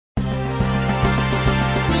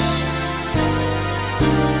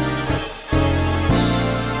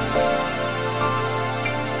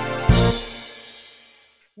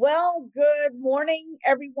Well, good morning,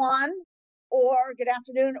 everyone, or good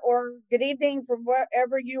afternoon, or good evening from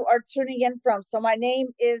wherever you are tuning in from. So, my name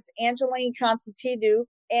is Angeline Constantinu,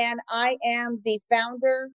 and I am the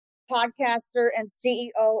founder, podcaster, and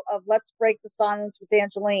CEO of Let's Break the Silence with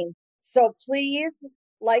Angeline. So, please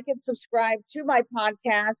like and subscribe to my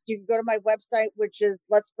podcast. You can go to my website, which is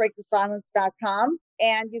letsbreakthesilence.com,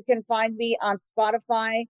 and you can find me on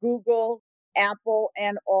Spotify, Google, Apple,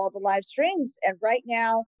 and all the live streams. And right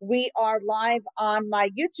now, we are live on my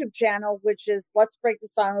YouTube channel, which is Let's Break the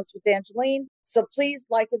Silence with Angeline. So please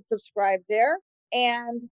like and subscribe there.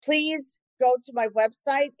 And please go to my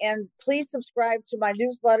website and please subscribe to my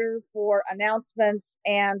newsletter for announcements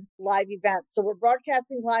and live events. So we're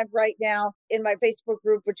broadcasting live right now in my Facebook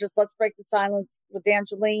group, which is Let's Break the Silence with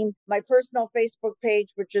Angeline, my personal Facebook page,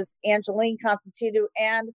 which is Angeline Constantinu,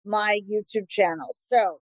 and my YouTube channel.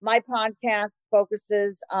 So my podcast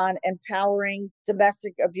focuses on empowering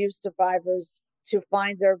domestic abuse survivors to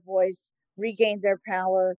find their voice, regain their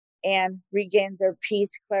power, and regain their peace,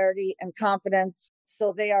 clarity, and confidence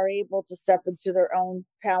so they are able to step into their own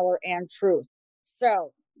power and truth.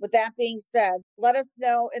 So, with that being said, let us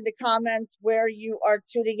know in the comments where you are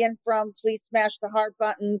tuning in from. Please smash the heart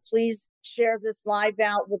button. Please share this live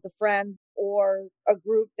out with a friend or a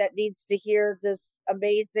group that needs to hear this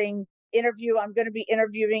amazing interview. I'm going to be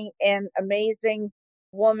interviewing an amazing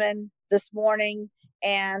woman this morning,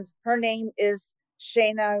 and her name is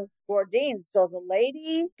Shana Gourdine. So the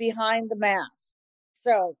lady behind the mask.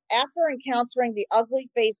 So after encountering the ugly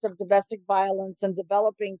face of domestic violence and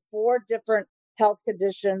developing 4 different health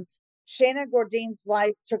conditions, Shana Gourdine's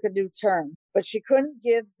life took a new turn, but she couldn't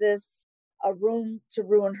give this a room to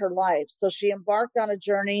ruin her life. So she embarked on a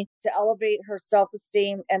journey to elevate her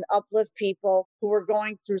self-esteem and uplift people who were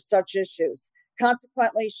going through such issues.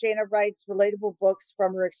 Consequently, Shana writes relatable books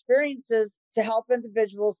from her experiences to help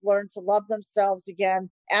individuals learn to love themselves again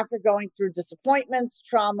after going through disappointments,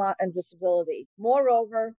 trauma, and disability.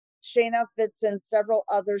 Moreover, Shana fits in several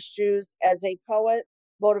other shoes as a poet,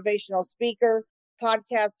 motivational speaker,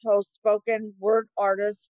 podcast host, spoken word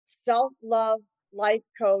artist, self-love life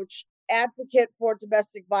coach, advocate for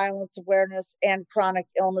domestic violence awareness and chronic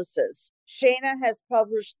illnesses. Shana has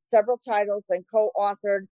published several titles and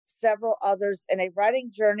co-authored several others in a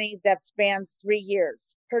writing journey that spans 3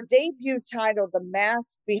 years. Her debut title, The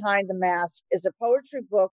Mask Behind the Mask, is a poetry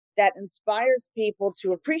book that inspires people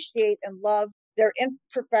to appreciate and love their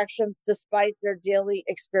imperfections despite their daily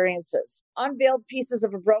experiences. Unveiled Pieces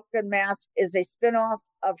of a Broken Mask is a spin-off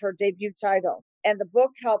of her debut title, and the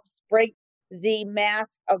book helps break the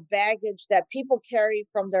mask of baggage that people carry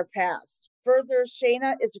from their past. Further,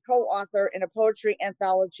 Shana is a co-author in a poetry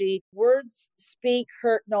anthology, Words Speak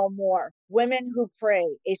Hurt No More, Women Who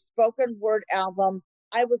Pray, a spoken word album,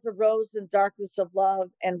 I Was a Rose in Darkness of Love,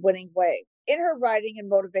 and Winning Way. In her writing and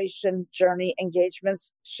motivation journey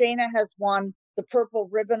engagements, Shana has won the Purple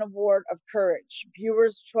Ribbon Award of Courage,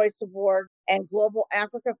 Viewer's Choice Award, and Global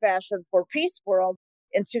Africa Fashion for Peace World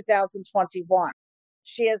in 2021.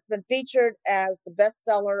 She has been featured as the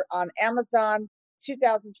bestseller on Amazon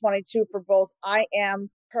 2022 for both I Am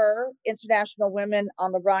Her, International Women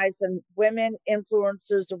on the Rise and Women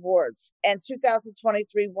Influencers Awards, and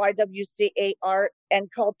 2023 YWCA Art and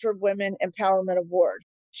Culture Women Empowerment Award.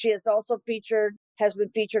 She has been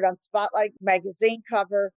featured on Spotlight magazine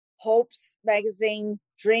cover, Hopes magazine,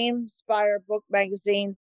 Dreamspire book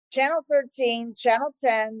magazine, Channel 13, Channel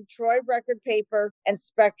 10, Troy Record Paper, and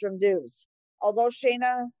Spectrum News. Although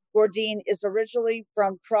Shana Gourdine is originally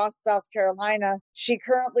from Cross, South Carolina, she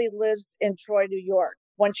currently lives in Troy, New York.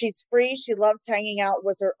 When she's free, she loves hanging out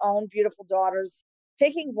with her own beautiful daughters,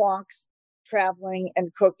 taking walks, traveling,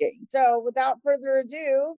 and cooking. So without further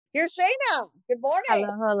ado, here's Shana. Good morning.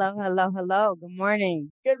 Hello. Good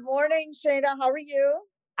morning. Good morning, Shana. How are you?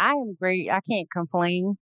 I am great. I can't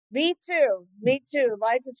complain. Me too. Me too.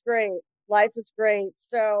 Life is great. Life is great.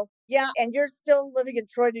 So, yeah. And you're still living in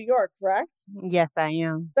Troy, New York, correct? Yes, I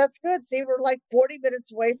am. That's good. See, we're like 40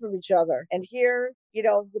 minutes away from each other. And here,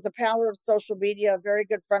 with the power of social media, a very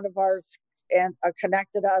good friend of ours and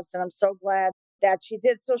connected us. And I'm so glad that she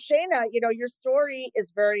did. So, Shana, your story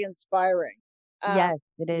is very inspiring. Yes,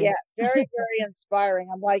 it is. Yeah, very, very inspiring.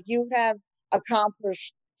 I'm like, you have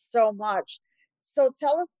accomplished so much. So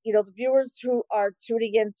tell us, the viewers who are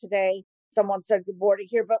tuning in today, someone said good morning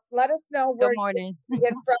here, but let us know where Good morning. you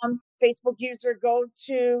get from. Facebook user, go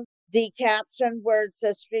to the caption where it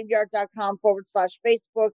says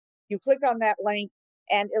streamyard.com/Facebook. You click on that link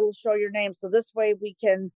and it'll show your name. So this way we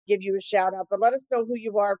can give you a shout out, but let us know who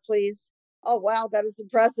you are, please. Oh, wow. That is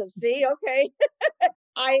impressive. See? Okay.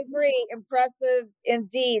 I agree. Impressive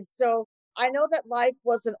indeed. So I know that life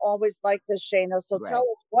wasn't always like this, Shana. So tell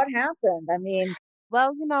Right. us what happened. I mean,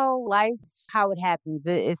 Well, life, how it happens,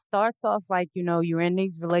 it starts off like, you're in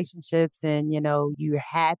these relationships and, you're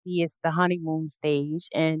happy. It's the honeymoon stage.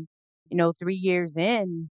 And, 3 years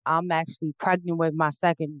in, I'm actually pregnant with my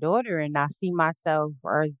second daughter. And I see myself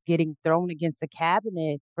as getting thrown against a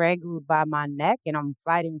cabinet, strangled by my neck. And I'm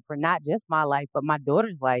fighting for not just my life, but my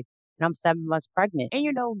daughter's life. And I'm 7 months pregnant.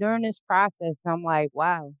 And, during this process, I'm like,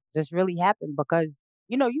 wow, this really happened because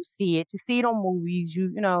you see it on movies,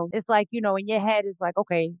 it's like, in your head, it's like,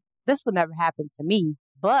 okay, this would never happen to me.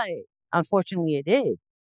 But unfortunately, it did.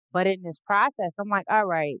 But in this process, I'm like, all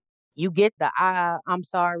right, you get the I'm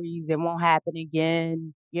sorry, it won't happen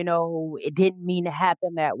again. It didn't mean to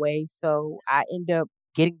happen that way. So I end up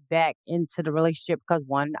getting back into the relationship because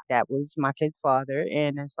one, that was my kid's father.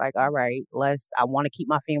 And it's like, all right, I want to keep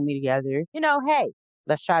my family together. Hey,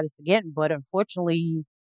 let's try this again. But unfortunately,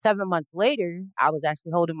 7 months later, I was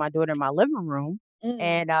actually holding my daughter in my living room mm,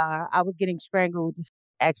 and I was getting strangled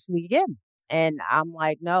actually again. And I'm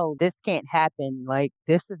like, no, this can't happen. Like,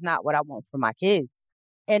 this is not what I want for my kids.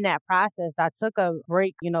 In that process, I took a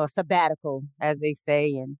break, a sabbatical, as they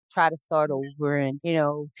say, and try to start over and,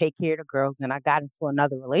 take care of the girls. And I got into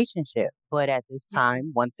another relationship. But at this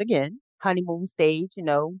time, once again, honeymoon stage,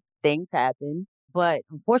 things happen. But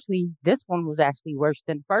unfortunately, this one was actually worse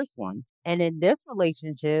than the first one. And in this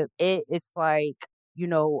relationship, it's like,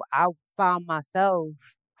 I found myself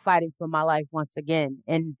fighting for my life once again.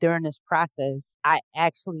 And during this process, I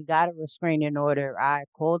actually got a restraining order. I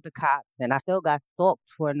called the cops and I still got stalked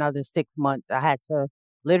for another 6 months. I had to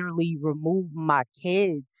literally remove my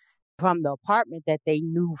kids from the apartment that they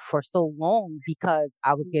knew for so long because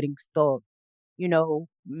I was getting stalked.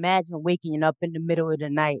 Imagine waking up in the middle of the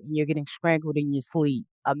night and you're getting strangled in your sleep.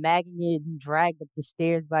 Imagine getting dragged up the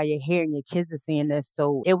stairs by your hair and your kids are seeing this.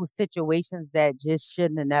 So it was situations that just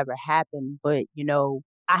shouldn't have never happened. But,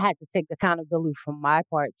 I had to take accountability from my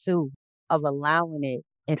part too of allowing it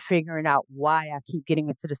and figuring out why I keep getting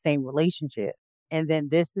into the same relationship. And then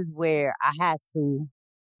this is where I had to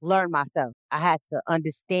learn myself. I had to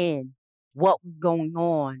understand what was going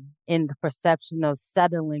on in the perception of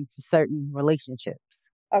settling for certain relationships.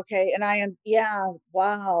 okay. Yeah,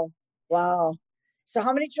 wow, wow. So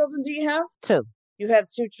how many children do you have? 2. You have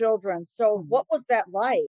two children. So Mhm. what was that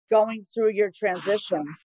like going through your transition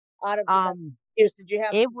out of domestic Um, abuse? Did you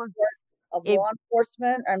have it was support of it law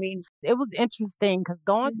enforcement? I mean, it was interesting because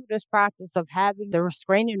going through this process of having the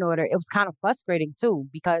restraining order, it was kind of frustrating too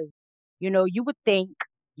because, you would think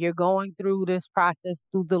you're going through this process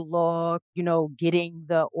through the law, getting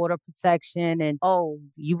the order protection and oh,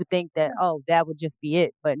 you would think that, oh, that would just be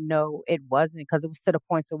it. But no, it wasn't because it was to the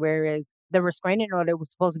point to whereas the restraining order was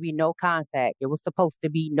supposed to be no contact. It was supposed to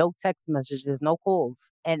be no text messages, no calls.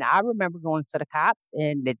 And I remember going to the cops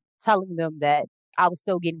and telling them that I was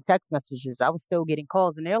still getting text messages. I was still getting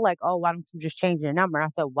calls. And they're like, oh, why don't you just change your number? I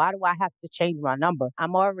said, why do I have to change my number?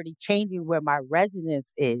 I'm already changing where my residence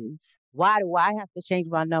is. Why do I have to change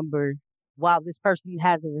my number while this person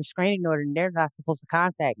has a restraining order and they're not supposed to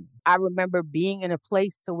contact me? I remember being in a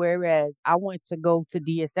place to whereas I went to go to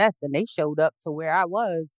DSS and they showed up to where I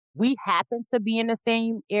was. We happened to be in the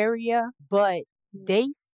same area, but they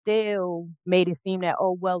still made it seem that,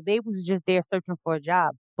 oh, well, they was just there searching for a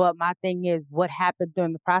job. But my thing is, what happened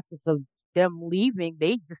during the process of them leaving,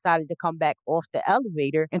 they decided to come back off the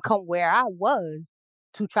elevator and come where I was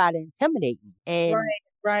to try to intimidate me. And right,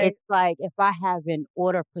 right, it's like, if I have an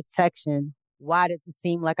order of protection, why does it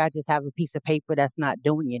seem like I just have a piece of paper that's not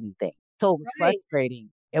doing anything? So it was right. frustrating.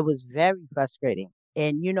 It was very frustrating.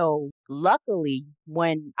 And, luckily,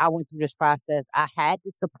 when I went through this process, I had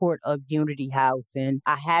the support of Unity House and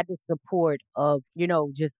I had the support of,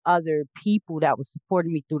 just other people that was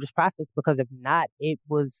supporting me through this process because if not, it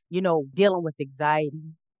was, dealing with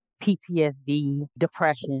anxiety, PTSD,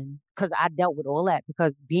 depression, because I dealt with all that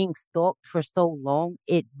because being stalked for so long,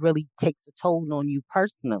 it really takes a toll on you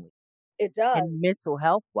personally It and does. mental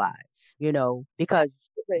health wise, because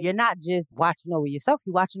Absolutely. you're not just watching over yourself,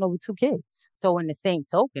 you're watching over 2 kids. So in the same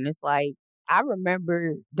token, it's like I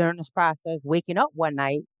remember during this process waking up one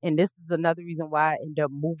night, and this is another reason why I ended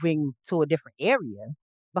up moving to a different area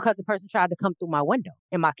because the person tried to come through my window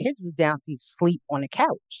and my kids was down to sleep on the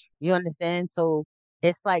couch. You understand? So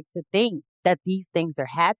it's like to think that these things are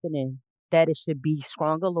happening, that it should be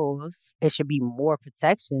stronger laws, it should be more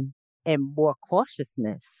protection and more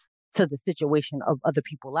cautiousness to the situation of other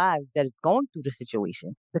people's lives that is going through the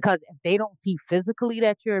situation. Because if they don't see physically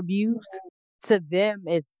that you're abused, to them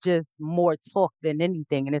it's just more talk than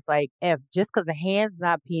anything. And it's like if just because the hand's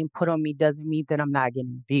not being put on me doesn't mean that I'm not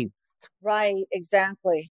getting abused. Right,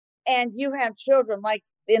 exactly. and you have children, like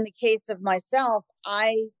in the case of myself,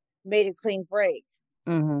 I made a clean break.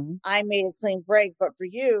 Mhm. I made a clean break, but for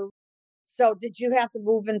you, so did you have to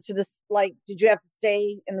move into this, like, did you have to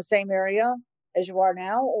stay in the same area as you are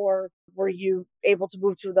now, or were you able to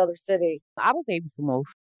move to another city? I was able to move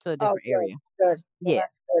to a Oh, different good, area. good. Well, Yeah.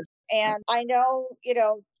 that's good. Mm. And I know,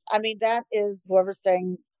 I mean, that is whoever's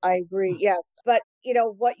saying I agree. Yes. But,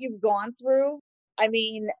 what you've gone through, I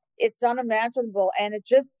mean, it's unimaginable. And it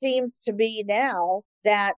just seems to me now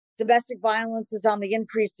that domestic violence is on the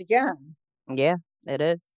increase again. Yeah, it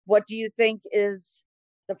is. What do you think is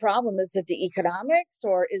the problem? Is it the economics,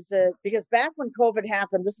 or is it because back when COVID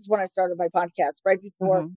happened, this is when I started my podcast, right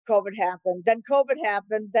before Mhm. COVID happened. Then COVID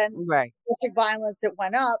happened, then Right. domestic violence, it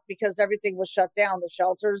went up because everything was shut down. The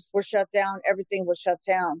shelters were shut down, everything was shut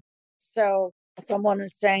down. So someone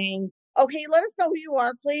is saying, okay, let us know who you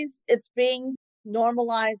are, please. It's being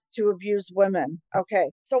normalized to abuse women. Okay.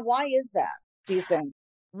 So why is that, do you think?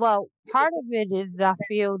 Well, part Is of it is I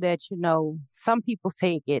feel that, some people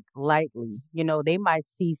take it lightly. They might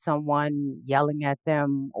see someone yelling at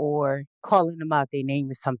them or calling them out their name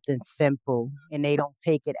is something simple and they don't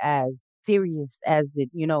take it as serious as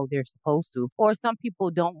they're supposed to. Or some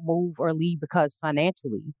people don't move or leave because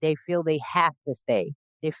financially they feel they have to stay.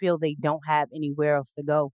 They feel they don't have anywhere else to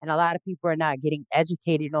go. And a lot of people are not getting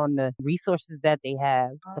educated on the resources that they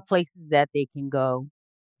have, the places that they can go.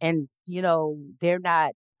 And, they're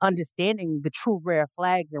not understanding the true rare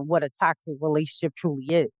flags and what a toxic relationship truly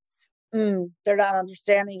is. they're not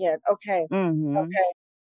understanding it. Okay. Mhm. Okay.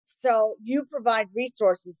 So you provide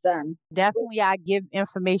resources then. Definitely, I give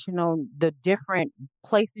information on the different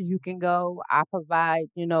places you can go. I provide,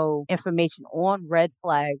 information on red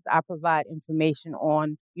flags. I provide information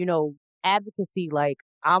on, advocacy. Like,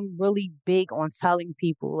 I'm really big on telling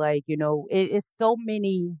people, like, it's so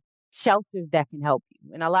many shelters that can help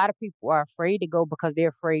you. And a lot of people are afraid to go because they're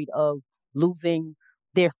afraid of losing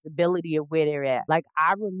their stability of where they're at. Like,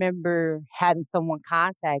 I remember having someone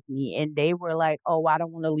contact me and they were like, "Oh, I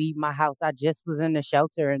don't want to leave my house. I just was in the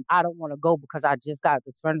shelter and I don't want to go because I just got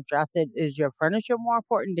this furniture." I said, "Is your furniture more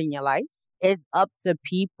important than your life?" It's up to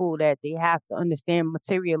people that they have to understand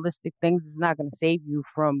materialistic things is not going to save you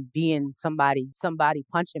from being somebody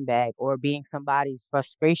punching bag or being somebody's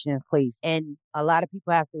frustration place. And a lot of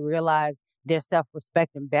people have to realize their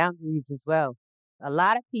self-respect and boundaries as well. A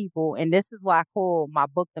lot of people, and this is why I call my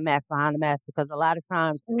book The Mask Behind the Mask, because a lot of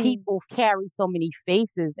times Mm, people carry so many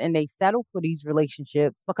faces and they settle for these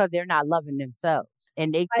relationships because they're not loving themselves.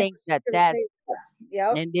 And they I think was just that gonna that's say that.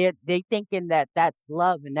 Yep. and they thinking that that's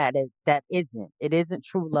love, and that isn't. It isn't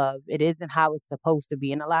true love. It isn't how it's supposed to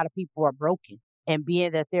be. And a lot of people are broken. And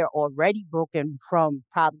being that they're already broken from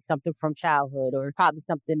probably something from childhood or probably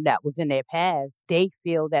something that was in their past, they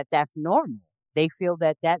feel that that's normal. They feel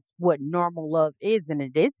that that's what normal love is, and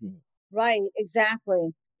it isn't. Right.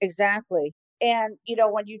 Exactly. Exactly. And,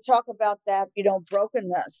 when you talk about that,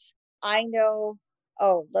 brokenness, I know,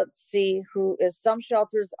 oh, let's see who is some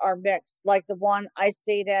shelters are mixed, like the one I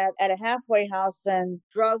stayed at a halfway house and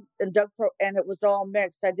and it was all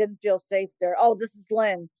mixed. I didn't feel safe there. Oh, this is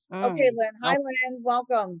Lynn. Okay, Mm. Lynn. Hi, Oh, Lynn.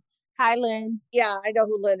 Welcome. hi, Lynn. Yeah, I know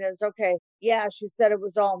who Lynn is. Okay. Yeah, she said it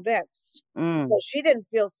was all mixed. So Mm. she didn't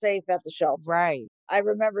feel safe at the shelter. Right. I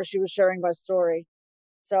remember she was sharing my story.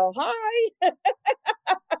 So, hi.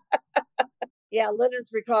 Yeah, Lynn is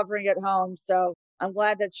recovering at home. So I'm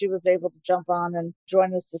glad that she was able to jump on and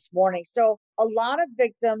join us this morning. So a lot of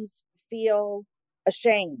victims feel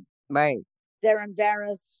ashamed. Right. They're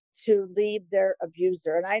embarrassed to leave their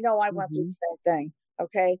abuser. And I know I went through the Mhm. same thing.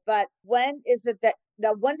 Okay. But when is it that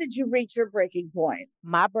now when did you reach your breaking point?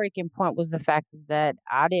 My breaking point was the fact is that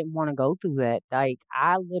I didn't wanna go through that. Like,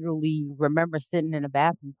 I literally remember sitting in the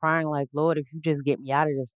bathroom crying like, "Lord, if you just get me out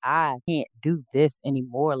of this, I can't do this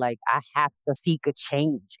anymore. Like, I have to seek a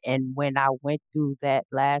change." And when I went through that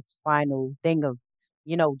last final thing of,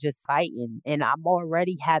 just fighting, and I'm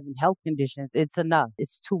already having health conditions, it's enough.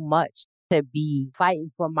 It's too much to be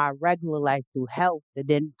fighting for my regular life through health and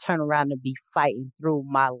then turn around and be fighting through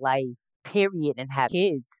my life period and have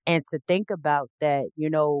kids. And to think about that,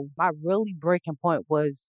 my really breaking point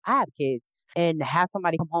was I have kids and to have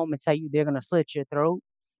somebody come home and tell you they're going to slit your throat.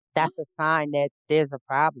 That's a sign that there's a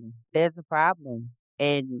problem. There's a problem.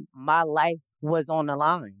 And my life was on the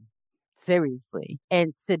line. Seriously.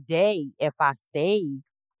 And today, if I stayed,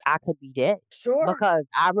 I could be dead. Sure. Because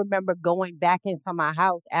I remember going back into my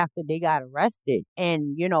house after they got arrested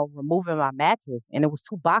and, removing my mattress. And it was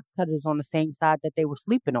two box cutters on the same side that they were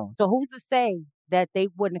sleeping on. So who's to say that they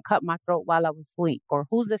wouldn't have cut my throat while I was asleep? Or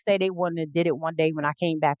who's to say they wouldn't have did it one day when I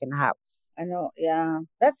came back in the house? I know. Yeah.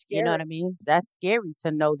 That's You know scary. what I mean? That's scary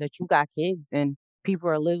to know that you got kids and people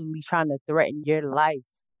are literally trying to threaten your life.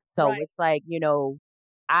 So Right. it's like,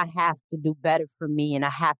 I have to do better for me and I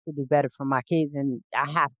have to do better for my kids and I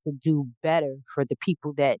have to do better for the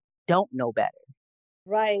people that don't know better.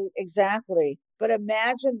 Right. Exactly. But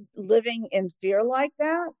imagine living in fear like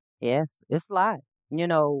that. Yes, it's a lot.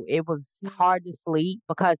 It was Mhm. hard to sleep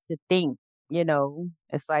because to think,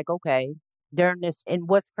 it's like, okay, during this, and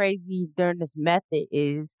what's crazy during this method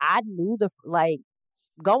is I knew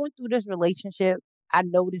going through this relationship, I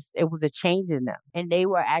noticed it was a change in them and they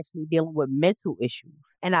were actually dealing with mental issues.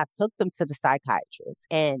 And I took them to the psychiatrist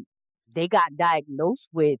and they got diagnosed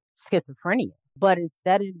with schizophrenia. But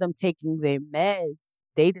instead of them taking their meds,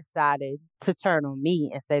 they decided to turn on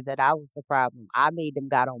me and say that I was the problem. I made them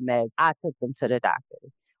got on meds. I took them to the doctor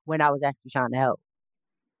when I was actually trying to help.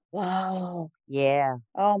 Wow. Yeah.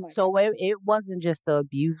 Oh my God. So it wasn't just the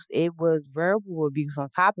abuse, it was verbal abuse on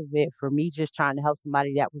top of it for me just trying to help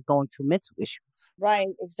somebody that was going through mental issues. Right.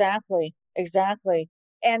 Exactly. Exactly.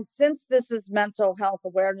 And since this is Mental Health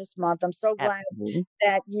Awareness Month, I'm so glad Absolutely.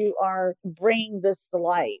 that you are bringing this to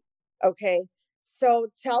light. Okay. So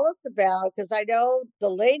tell us about, because I know the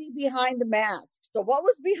lady behind the mask. So what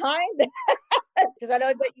was behind that? Because I know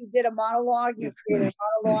that you did a monologue, you created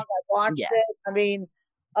a monologue. I watched Yeah, it. I mean,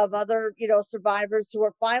 of other, survivors who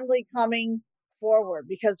are finally coming forward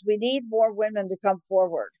because we need more women to come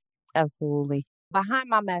forward. absolutely. Behind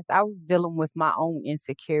my mask, I was dealing with my own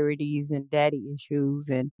insecurities and daddy issues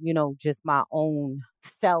and, just my own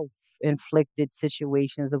self inflicted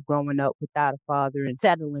situations of growing up without a father and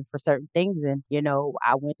settling for certain things. And,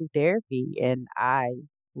 I went through therapy and I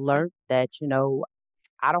learned that,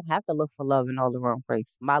 I don't have to look for love in all the wrong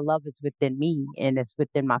places. My love is within me and it's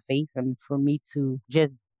within my faith. And for me to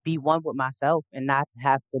just be one with myself and not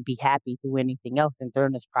have to be happy through anything else. And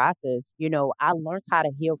during this process, I learned how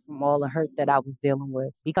to heal from all the hurt that I was dealing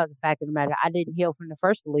with. Because the fact of the matter, I didn't heal from the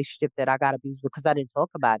first relationship that I got abused because I didn't talk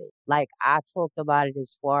about it. Like I talked about it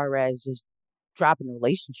as far as just dropping the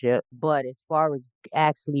relationship, but as far as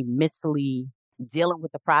actually mentally dealing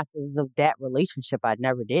with the process of that relationship, I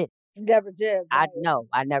never did. Never did, I right? no,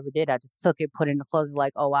 I never did. I just took it, put it in the closet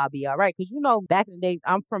like, "Oh, I'll be alright." 'Cause, back in the days,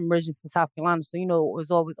 I'm from originally from South Carolina, so, it was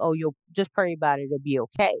always, "Oh, you'll just pray about it, it'll be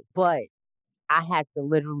okay." But I had to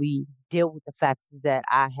literally deal with the fact that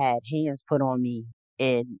I had hands put on me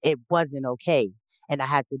and it wasn't okay, and I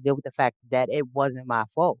had to deal with the fact that it wasn't my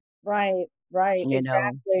fault, Right, right, you know?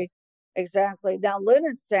 exactly, exactly. Now, Lynn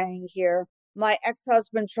is saying here, my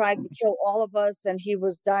ex-husband tried to kill all of us, and he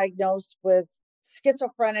was diagnosed with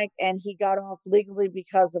schizophrenic, and he got off legally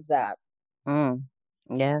because of that. Mm.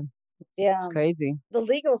 Yeah, it's Yeah, crazy. the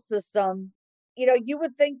legal system, you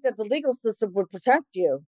would think that the legal system would protect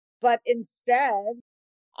you, but instead,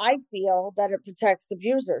 I feel that it protects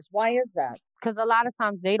abusers. Why is that? Because a lot of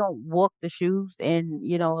times they don't walk the shoes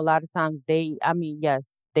and, a lot of times yes,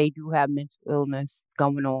 they do have mental illness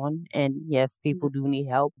going on and yes, Mm. people do need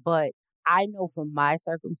help, but I know from my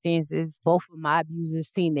circumstances, both of my abusers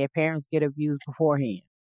seen their parents get abused beforehand.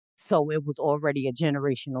 So it was already a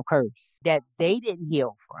generational curse that they didn't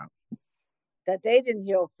heal from. That they didn't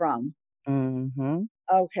heal from. Mhm.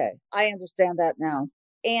 Okay, I understand that now.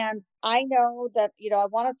 And I know that, I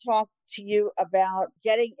want to talk to you about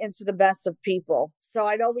getting into the best of people. So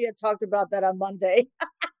I know we had talked about that on Monday.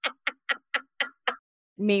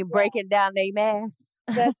 Me Yeah, breaking down they mask.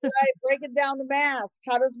 that's right. Breaking down the mask.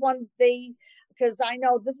 How does one they because I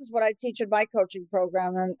know this is what I teach in my coaching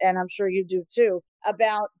program, and I'm sure you do too,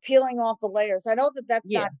 about peeling off the layers. I know that that's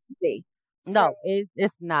Yeah. not easy. So No,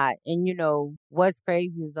 it's not. And what's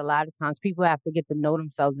crazy is a lot of times people have to get to know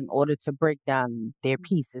themselves in order to break down their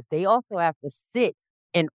pieces. They also have to sit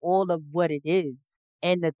in all of what it is.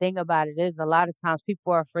 And the thing about it is a lot of times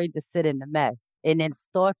people are afraid to sit in the mess. And it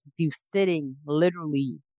starts with you sitting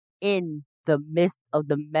literally in the midst of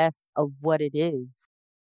the mess of what it is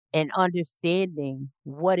and understanding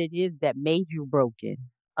what it is that made you broken,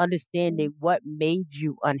 understanding what made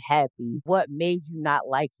you unhappy, what made you not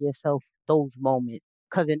like yourself those moments.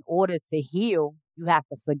 Because in order to heal, you have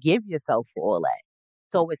to forgive yourself for all that.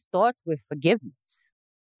 So it starts with forgiveness.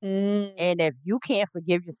 mm, And if you can't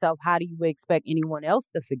forgive yourself, how do you expect anyone else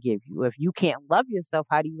to forgive you? If you can't love yourself,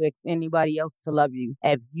 how do you expect anybody else to love you?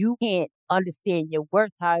 If you can't understand your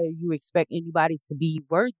worth, how do you expect anybody to be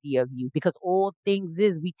worthy of you? Because all things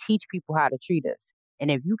is we teach people how to treat us. And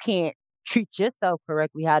if you can't treat yourself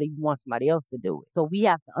correctly, how do you want somebody else to do it? So we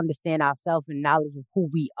have to understand ourselves and knowledge of who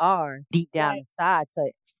we are deep down right. inside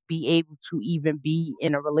to be able to even be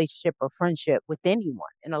in a relationship or friendship with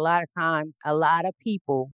anyone. And a lot of times, a lot of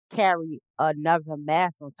people carry another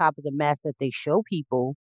mask on top of the mask that they show people,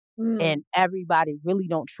 Mm, and everybody really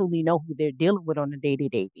don't truly know who they're dealing with on a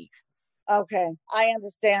day-to-day basis. okay. I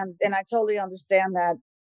understand. And I totally understand that.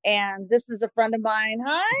 And this is a friend of mine.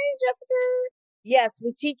 Hi, Jessica. Yes,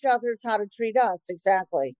 we teach others how to treat us.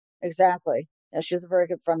 Exactly. Exactly. Yeah, she's a very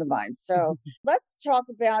good friend of mine. So let's talk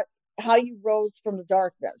about how you rose from the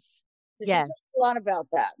darkness. Because you Yes. talked a lot about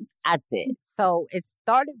that. I did. So it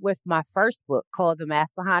started with my first book called The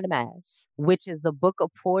Mask Behind the Mask, which is a book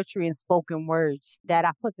of poetry and spoken words that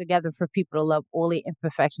I put together for people to love all their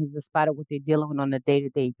imperfections despite of what they're dealing with on a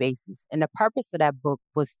day-to-day basis. And the purpose of that book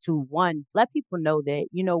was to, one, let people know that,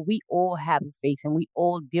 we all have a face and we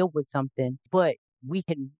all deal with something, but we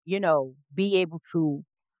can, be able to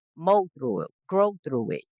mold through it, grow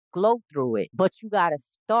through it, glow through it. But you got to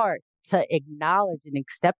start to acknowledge and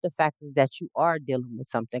accept the fact is that you are dealing with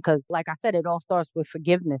something. Because, like I said, it all starts with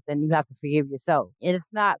forgiveness, and you have to forgive yourself. And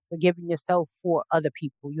it's not forgiving yourself for other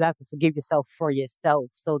people. You have to forgive yourself for yourself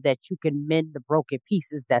so that you can mend the broken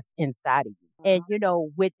pieces that's inside of you. And,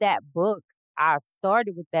 with that book, I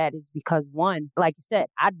started with that is because one, like you said,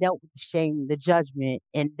 I dealt with the shame, the judgment,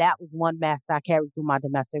 and that was one mask I carried through my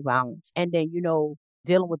domestic violence. And then,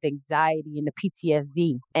 dealing with anxiety and the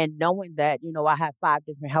PTSD and knowing that, I have 5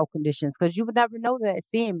 different health conditions because you would never know that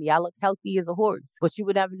seeing me. I look healthy as a horse, but you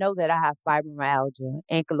would never know that I have fibromyalgia,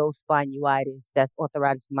 ankylosing spondylitis, that's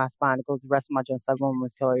arthritis in my spine. It goes the rest of my joints like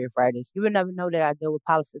rheumatoid arthritis. You would never know that I deal with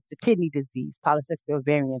polycystic kidney disease, polycystic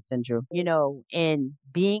ovarian syndrome, and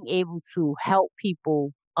being able to help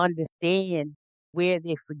people understand where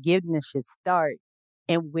their forgiveness should start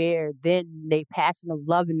and where then they passion of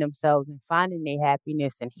loving themselves and finding their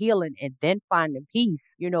happiness and healing and then finding peace,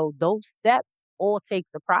 those steps all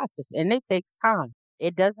takes a process and it takes time.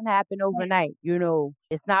 It doesn't happen overnight.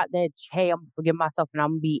 It's not that, hey, I'm gonna forgive myself and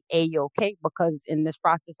I'm gonna be a-okay because in this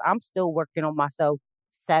process, I'm still working on myself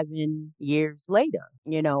 7 years later,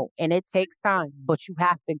 and it takes time, but you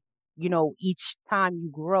have to, each time you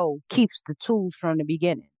grow keeps the tools from the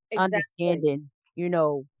beginning, Exactly. understanding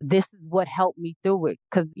this is what helped me through it.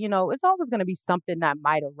 Cause, it's always going to be something that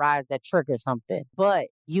might arise that triggers something, but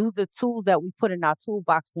use the tools that we put in our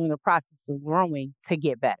toolbox during the process of growing to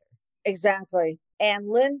get better. Exactly. And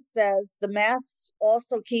Lynn says the masks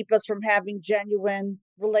also keep us from having genuine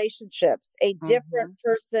relationships, a different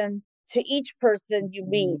Hmm. person to each person you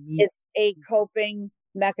meet. It's a coping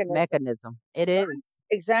mechanism. Mechanism. It is.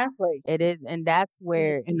 Exactly. It is. And that's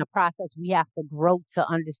where in the process we have to grow to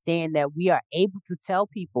understand that we are able to tell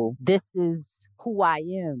people this is who I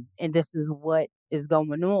am and this is what is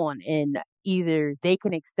going on. And either they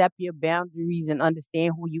can accept your boundaries and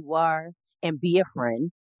understand who you are and be a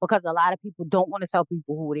friend. Because a lot of people don't want to tell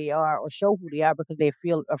people who they are or show who they are because they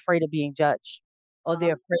feel afraid of being judged or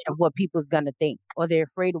they're Um, afraid of what people's going to think or they're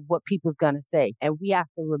afraid of what people's going to say. And we have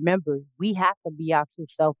to remember we have to be our true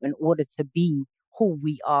self in order to be who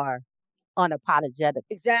we are unapologetic.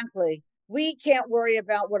 exactly. We can't worry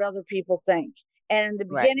about what other people think. And in the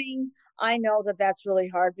Right. beginning, I know that that's really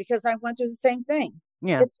hard because I went through the same thing.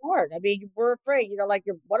 Yeah. It's hard. I mean, we're afraid, like,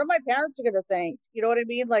 what are my parents are going to think? You know what I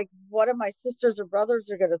mean? Like, what are my sisters or brothers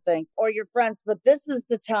are going to think or your friends? But this is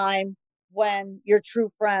the time when your true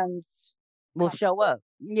friends Will come show up.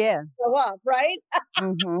 Yeah. show up, right?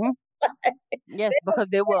 Mhm. Yes, They don't because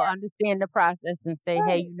they will understand the process and say,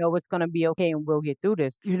 "Hey, right. it's gonna be okay and we'll get through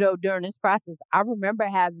this." During this process, I remember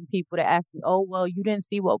having people that ask me, "Oh, well, you didn't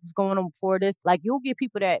see what was going on before this." Like you'll get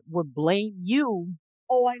people that would blame you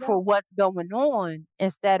Oh, I for know. what's going on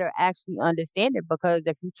instead of actually understanding. Because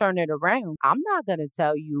if you turn it around, I'm not gonna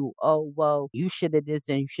tell you, "Oh, well, you should have this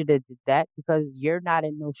and you should have did that," because you're not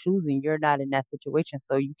in those shoes and you're not in that situation,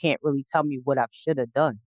 so you can't really tell me what I should have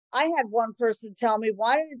done. I had one person tell me,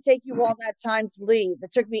 why did it take you all that time to leave?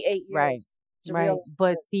 It took me 8 years Right. to Right. realize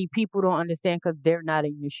But this. see, people don't understand because they're not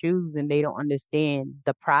in your shoes and they don't understand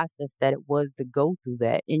the process that it was to go through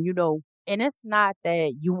that. And and it's not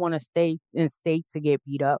that you want to stay in state to get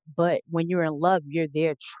beat up, but when you're in love, you're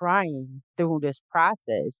there trying through this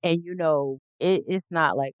process. And it's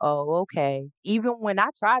not like, oh, okay. Even when I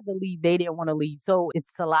tried to leave, they didn't want to leave. So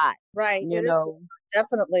it's a lot, Right. you It is know,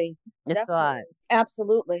 definitely, it's a lot. definitely,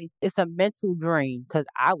 absolutely. It's a mental drain because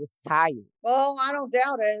I was tired. Well, I don't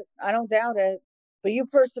doubt it. I don't doubt it. But you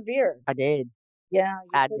persevered. I did. Yeah, you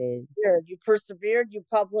I did. persevered. You persevered. You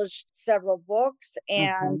published several books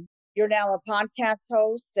and Hmm. you're now a podcast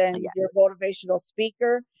host and Yes. you're a motivational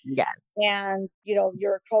speaker Yes. and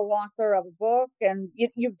you're a co-author of a book and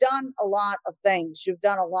you've done a lot of things. You've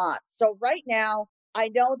done a lot. So right now I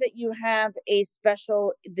know that you have a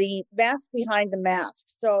special, the mask behind the mask.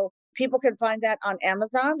 So people can find that on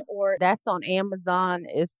Amazon or That's on Amazon,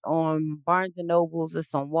 it's on Barnes& and Nobles,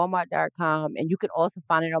 it's on Walmart.com, and you can also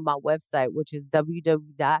find it on my website, which is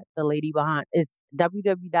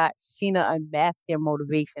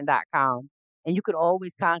www.sheenaunmaskingmotivation.com. And you could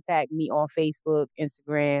always contact me on Facebook,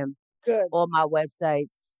 Instagram, good. or my websites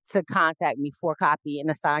to contact me for a copy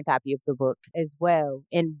and a signed copy of the book as well.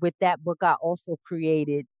 And with that book, I also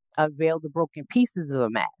created Unveil the Broken Pieces of a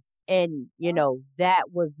Mask. And, that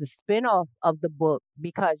was the spinoff of the book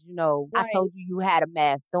because, I Right. told you you had a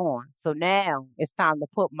mask on. So now it's time to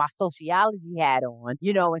put my sociology hat on,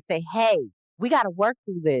 and say, hey, we got to work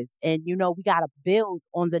through this. And, we got to build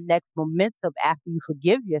on the next momentum after you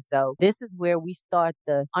forgive yourself. This is where we start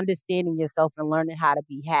the understanding yourself and learning how to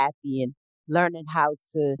be happy and learning how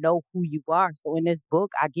to know who you are. So in this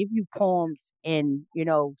book, I give you poems and,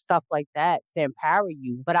 stuff like that to empower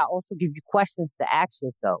you, but I also give you questions to ask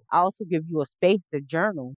yourself. I also give you a space to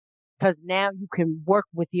journal because now you can work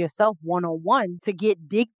with yourself one on one to get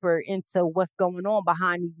deeper into what's going on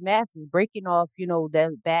behind these masks, breaking off,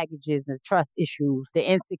 the baggages and trust issues, the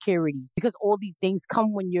insecurities, because all these things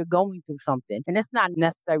come when you're going through something. And it's not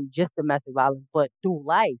necessarily just domestic violence, but through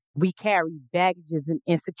life, we carry baggages and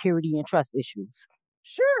insecurity and trust issues.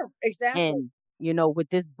 Sure. Exactly. And, with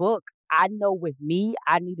this book, I know with me,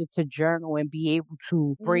 I needed to journal and be able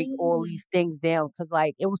to break all Mm, these things down because,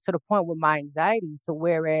 like, it was to the point with my anxiety. So,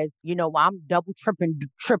 whereas, I'm double, tripping,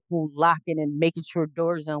 triple locking and making sure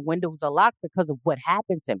doors and windows are locked because of what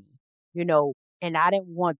happened to me, you know, and I didn't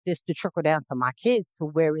want this to trickle down to my kids to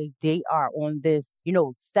whereas they are on this,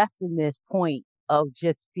 obsessiveness point of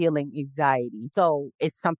just feeling anxiety. So,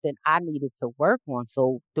 it's something I needed to work on.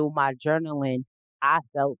 So, through my journaling, I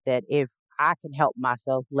felt that if I can help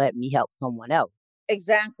myself, let me help someone else.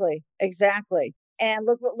 exactly. Exactly. And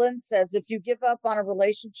look what Lynn says. If you give up on a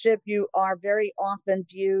relationship, you are very often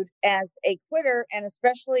viewed as a quitter, and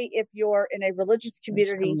especially if you're in a religious Each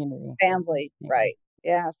community community. family. Yeah. Right.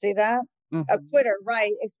 Yeah. See that? A Mhm. quitter.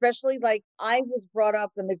 Right. Especially like I was brought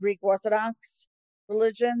up in the Greek Orthodox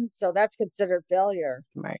religion. So that's considered failure.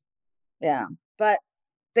 Right. Yeah. But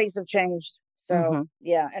things have changed. So Mhm.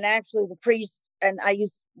 yeah, and actually the priest and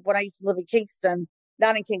when I used to live in Kingston,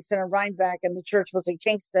 not in Kingston, in Rhinebeck, and the church was in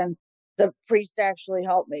Kingston, the priest actually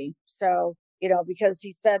helped me. So, because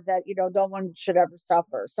he said that, no one should ever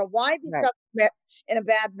suffer. So why be Right. stuck in a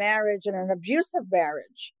bad marriage and an abusive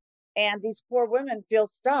marriage? And these poor women feel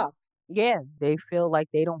stuck. Yeah, they feel like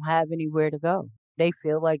they don't have anywhere to go. They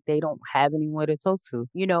feel like they don't have anyone to talk to,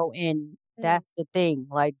 and Mm, that's the thing.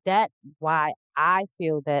 Like that why I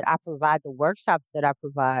feel that I provide the workshops that I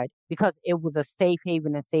provide because it was a safe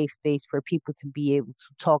haven and safe space for people to be able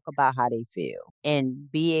to talk about how they feel and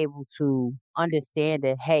be able to understand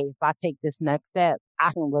that, hey, if I take this next step,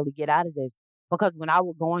 I can really get out of this. Because when I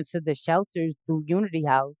would go into the shelters through Unity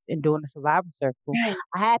House and doing the survival circle, right,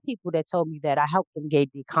 I had people that told me that I helped them gain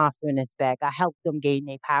their confidence back. I helped them gain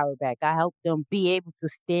their power back. I helped them be able to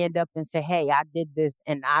stand up and say, hey, I did this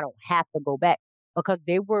and I don't have to go back. Because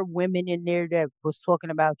there were women in there that was talking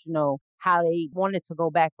about, how they wanted to go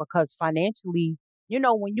back because financially,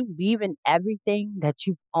 when you leaving everything that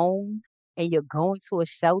you've owned and you're going to a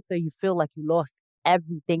shelter, you feel like you lost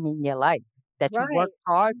everything in your life that you right, worked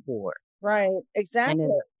hard for. right, And exactly.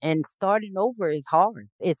 starting over is hard.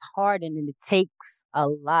 It's hard and it takes a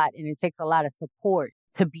lot and it takes a lot of support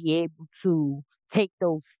to be able to take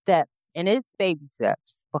those steps. And it's baby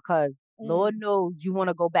steps because Mm, Lord knows you want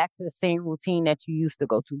to go back to the same routine that you used to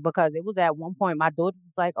go to. Because it was at one point my daughter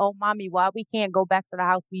was like, oh, mommy, why we can't go back to the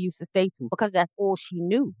house we used to stay to? Because that's all she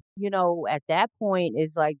knew. At that point,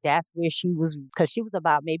 it's like that's where she was because she was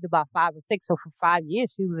about maybe about 5 or 6. So for 5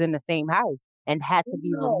 years, she was in the same house and wow.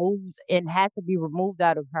 had to be removed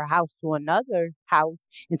out of her house to another house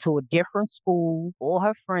into a different school, all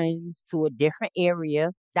her friends to a different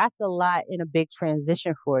area. That's a lot in a big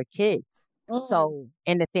transition for kids. Mm, So,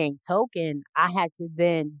 in the same token, I had to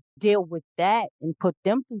then deal with that and put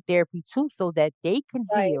them through therapy too so that they can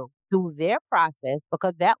right. heal through their process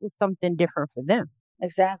because that was something different for them.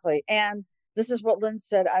 Exactly, and this is what Lynn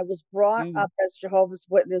said, "I was brought Mm, up as Jehovah's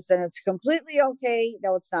Witness, and it's completely okay"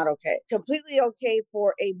 no, it's not okay. "Completely okay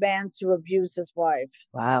for a man to abuse his wife."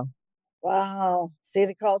 wow. Wow. See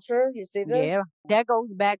the culture? You see this? Yeah, that goes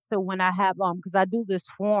back to when I have because I do this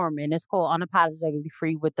forum and it's called Unapologetically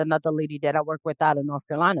Free with another lady that I work with out in North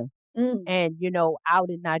Carolina. Mm, And out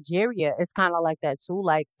in Nigeria, it's kind of like that too.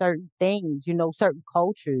 Like certain things, certain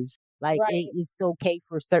cultures, Like right, it's okay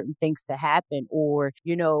for certain things to happen or,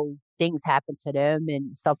 things happen to them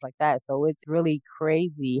and stuff like that. So it's really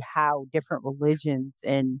crazy how different religions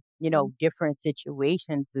and, mm, different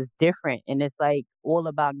situations is different. And it's like all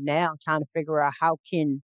about now trying to figure out how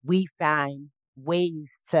can we find ways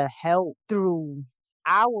to help through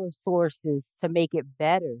our sources to make it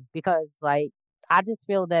better because like I just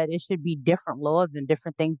feel that it should be different laws and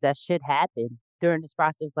different things that should happen during this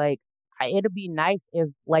process. Like, it'll be nice if,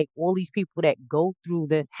 like, all these people that go through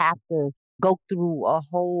this have to go through a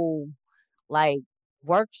whole, like,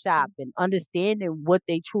 workshop mm, and understanding what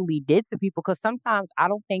they truly did to people. Because sometimes I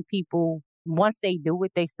don't think people, once they do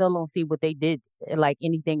it, they still don't see what they did, like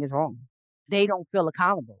anything is wrong. They don't feel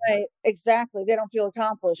accountable. right, exactly. They don't feel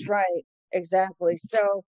accomplished, right? Exactly.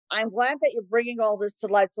 So I'm glad that you're bringing all this to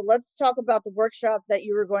light. So let's talk about the workshop that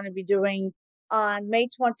you were going to be doing on May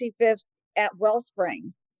 25th at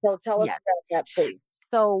Wellspring. So tell us Yes. about that, please.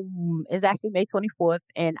 So, it's actually May 24th,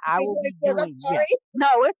 and I May will be 24th. I'm doing yes. sorry. No,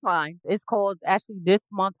 it's fine. It's called actually this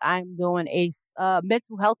month I'm doing a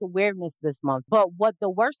mental health awareness this month. But what the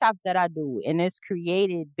workshop that I do, and it's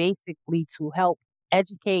created basically to help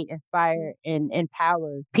educate, inspire, and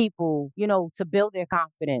empower people, to build their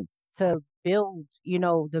confidence, to build,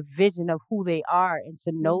 the vision of who they are and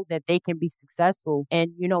to Mhm. know that they can be successful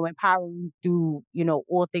and, empowering through,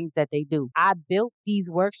 all things that they do. I built these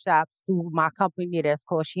workshops through my company that's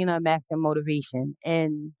called Shana Master Motivation.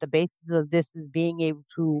 And the basis of this is being able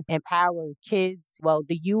to empower kids, well,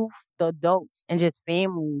 the youth, the adults, and just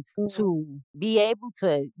families Mm, to be able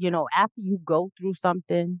to, after you go through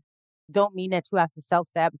something, don't mean that you have to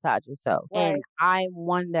self-sabotage yourself. And right. I'm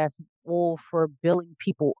one that's all for building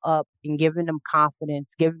people up and giving them confidence,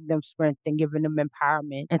 giving them strength, and giving them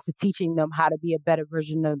empowerment, and to teaching them how to be a better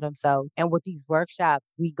version of themselves. And with these workshops,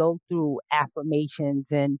 we go through affirmations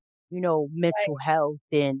and mental Right. health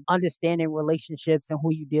and understanding relationships and who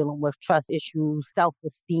you're dealing with, trust issues, self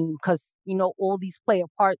esteem, because, all these play a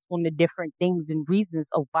part on the different things and reasons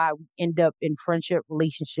of why we end up in friendship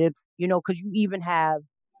relationships, because you even have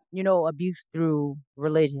abuse through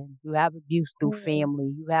religion. You have abuse through Mm,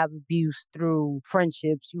 family. You have abuse through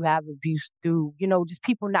friendships. You have abuse through, just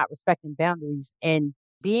people not respecting boundaries. And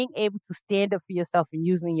being able to stand up for yourself and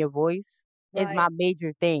using your voice is right. my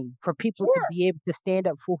major thing for people to Sure. be able to stand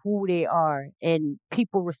up for who they are and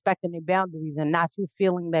people respecting their boundaries and not you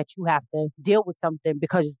feeling that you have to deal with something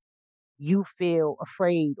because you feel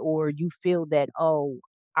afraid or you feel that, oh,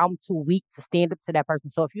 I'm too weak to stand up to that person.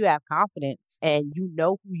 So if you have confidence and you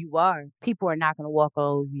know who you are, people are not going to walk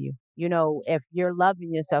all over you. If you're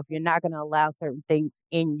loving yourself, you're not going to allow certain things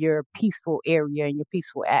in your peaceful area, in your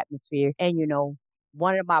peaceful atmosphere. And,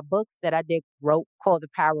 one of my books that I did wrote called The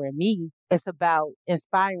Power in Me, it's about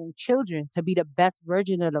inspiring children to be the best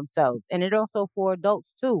version of themselves. And it also for adults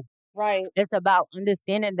too. Right. It's about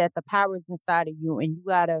understanding that the power is inside of you and you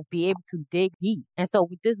gotta be able to dig deep. And so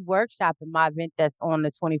with this workshop in my event that's on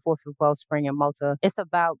the 24th of Wellspring in Malta, it's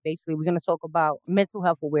about basically we're gonna talk about mental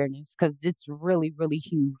health awareness because it's really, really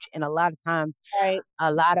huge. And a lot of times Right.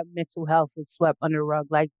 a lot of mental health is swept under the rug.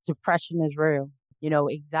 Like depression is real,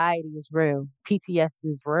 anxiety is real,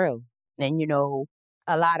 PTSD is real. And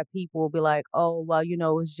a lot of people will be like, oh, well,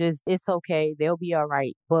 it's okay. They'll be all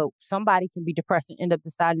right. But somebody can be depressed and end up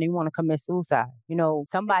deciding they want to commit suicide.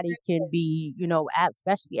 Somebody can Exactly. be,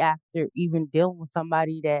 especially after even dealing with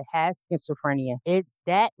somebody that has schizophrenia. It's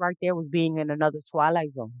that right there was being in another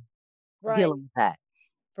twilight zone, Right. dealing with that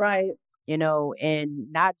Right.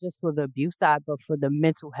 and not just for the abuse side, but for the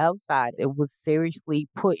mental health side. It was actually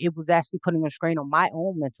putting a strain on my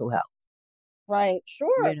own mental health, Right. you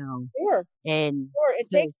Sure. know, Sure. and Sure. It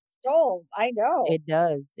to, takes its toll. I know. it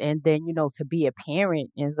does. And then, to be a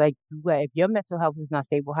parent is like, if your mental health is not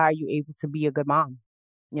stable, how are you able to be a good mom?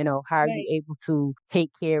 How are you Right. able to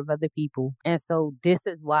take care of other people? And so this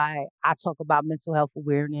is why I talk about mental health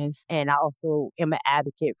awareness. And I also am an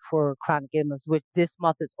advocate for chronic illness, which this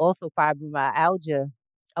month is also fibromyalgia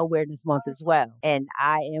awareness month as well. And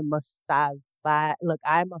I am a look,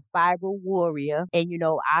 I'm a fiber warrior and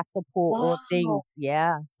I support all things. Wow.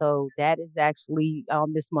 Yeah. So that is actually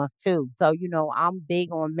this month too. So, I'm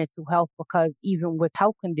big on mental health because even with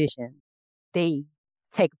health conditions, they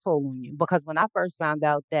take a toll on you. Because when I first found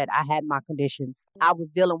out that I had my conditions, I was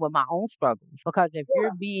dealing with my own struggles. Because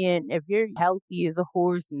Sure. if you're healthy as a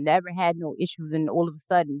horse, never had no issues, and all of a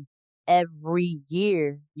sudden, every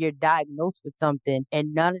year you're diagnosed with something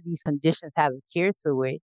and none of these conditions have a cure to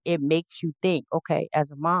it, it makes you think, okay,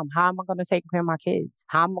 as a mom, how am I going to take care of my kids?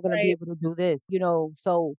 How am I going to be Right. able to do this?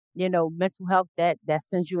 So, mental health that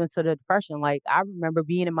sends you into the depression. Like I remember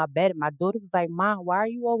being in my bed and my daughter was like, Mom, why are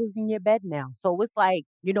you always in your bed now? So it's like,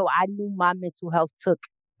 I knew my mental health took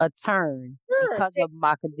a turn Sure. because Take of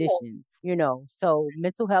my control. conditions. So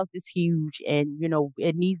mental health is huge and,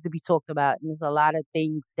 it needs to be talked about. And there's a lot of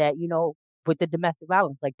things that, with the domestic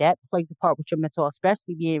violence, like that plays a part with your mental,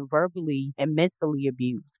 especially being verbally and mentally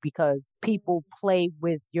abused because people play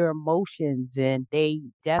with your emotions and they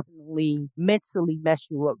definitely mentally mess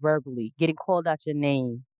you up verbally, getting called out your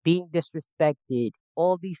name, being disrespected.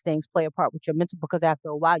 All these things play a part with your mental because after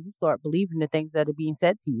a while you start believing the things that are being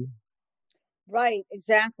said to you. Right.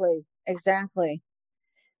 Exactly. Exactly.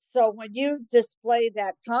 So when you display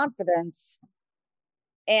that confidence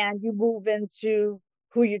and you move into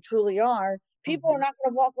who you truly are, people are Mhm. not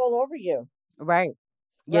going to walk all over you. Right.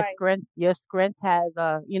 Right. Your strength has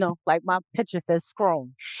like my picture says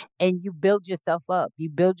strong and you build yourself up. You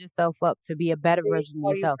build yourself up to be a better They version of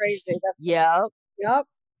call you yourself. crazy. That's what. Yep. Yep.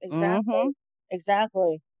 Exactly. Mhm.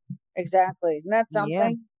 Exactly. Exactly. Isn't that Yeah,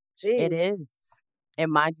 something? it Jeez. is.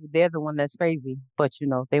 And mind you, they're the one that's crazy, but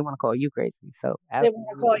they want to call you crazy. So They want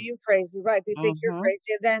to call absolutely. you crazy. Right. They think you're Mhm.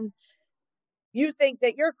 crazy. And then you think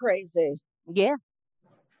that you're crazy Yeah,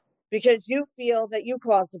 because you feel that you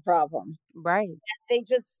caused the problem. right. They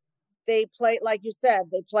just, they play, like you said,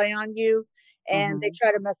 they play on you and they Mhm.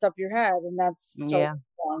 try to mess up your head. And that's totally Yeah.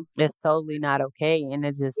 wrong. It's totally not okay, and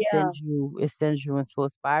Yeah. it sends you into a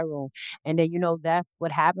spiral, and then, that's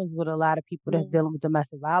what happens with a lot of people that's Mm. dealing with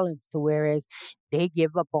domestic violence to whereas they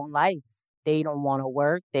give up on life. They don't wanna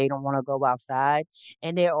work, they don't wanna go outside,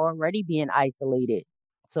 and they're already being isolated.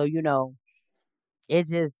 So, it's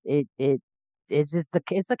just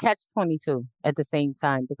it's a catch-22 at the same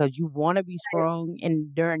time because you wanna be strong,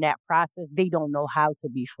 and during that process, they don't know how to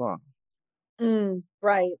be strong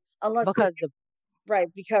Right. Unless they're because the right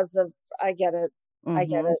because of, I get it. I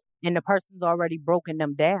get Mhm. it. And the person's already broken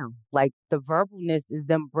them down. Like the verbalness is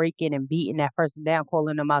them breaking and beating that person down,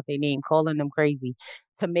 calling them out their name, calling them crazy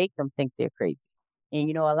to make them think they're crazy.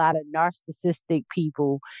 And a lot of narcissistic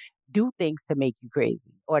people do things to make you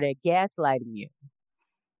crazy or they're gaslighting you.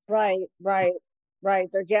 Right. Right. Right.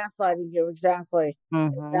 They're gaslighting you. Exactly.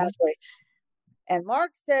 Mhm. Exactly. And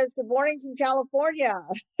Mark says, "Good morning from California."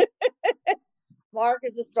 Mark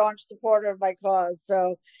is a staunch supporter of my cause.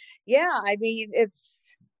 So, yeah, I mean, it's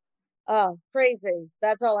crazy.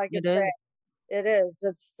 That's all I It could say. is. It is.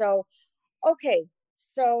 It's so okay.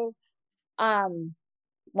 So, um,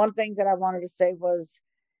 one thing that I wanted to say was,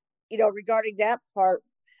 regarding that part,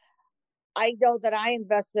 I know that I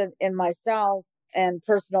invested in myself and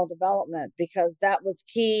personal development because that was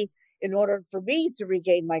key in order for me to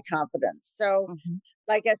regain my confidence. So, Mhm.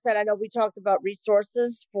 like I said, I know we talked about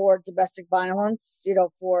resources for domestic violence,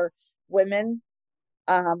 for women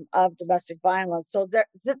of domestic violence. So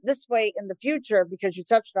this way in the future, because you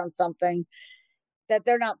touched on something that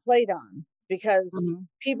they're not played on, because Mhm.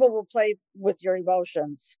 people will play with your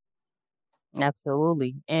emotions.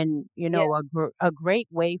 Absolutely. And Yeah. a great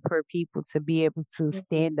way for people to be able to Mhm.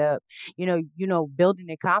 stand up, building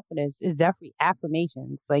their confidence is definitely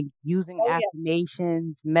affirmations, like using Oh yeah.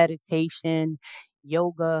 affirmations, meditation,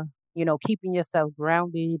 yoga, keeping yourself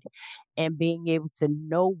grounded and being able to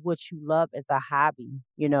know what you love as a hobby,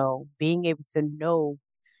 being able to know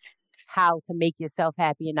how to make yourself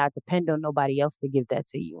happy and not depend on nobody else to give that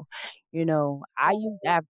to you. Oh,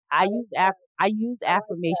 I like that. I use I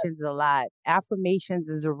like that. affirmations a lot. Affirmations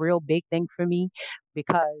is a real big thing for me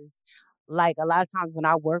because like a lot of times when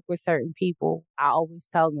I work with certain people, I always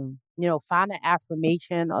tell them, find an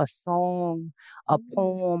affirmation, a song, a Mm,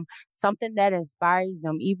 poem, something that inspires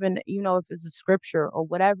them, even, if it's a scripture or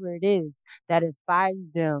whatever it is that inspires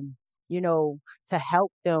them, you know, to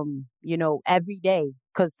help them, every day.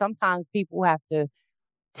 Because sometimes people have to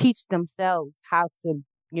teach themselves how to,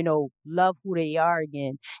 love who they are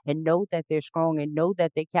again and know that they're strong and know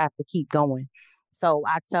that they have to keep going. So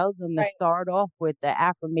I tell them to right, start off with the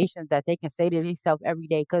affirmations that they can say to themselves every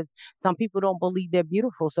day because some people don't believe they're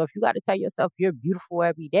beautiful. So if you got to tell yourself you're beautiful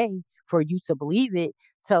every day for you to believe it,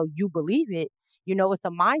 till you believe it, it's a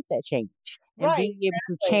mindset change. And right, being able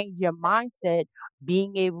to exactly, change your mindset,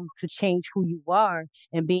 being able to change who you are,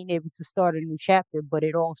 and being able to start a new chapter. But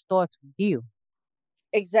it all starts with you.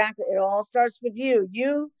 exactly. It all starts with you.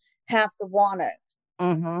 You have to want it.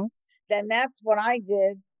 Mhm. Then that's what I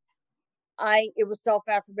did. It was self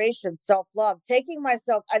affirmation, self love, taking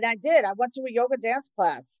myself, and I did. I went to a yoga dance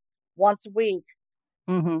class once a week,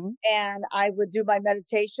 Mhm. and I would do my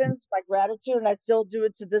meditations, my gratitude, and I still do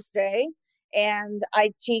it to this day. And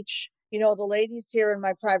I teach the ladies here in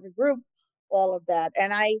my private group, all of that.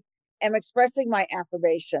 And I am expressing my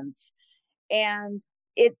affirmations, and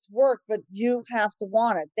it's work, but you have to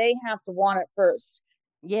want it. They have to want it first.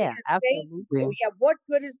 Yeah, Because absolutely. yeah, what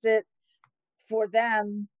good is it for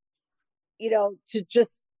them, to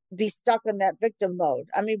just be stuck in that victim mode?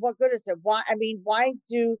 I mean, what good is it? Why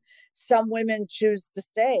do some women choose to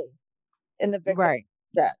stay in the victim Right.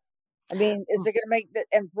 set? I mean, is it going to make the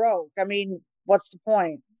and broke? I mean, what's the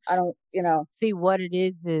point? I don't. See, what it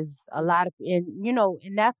is a lot of,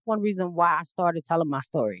 and that's one reason why I started telling my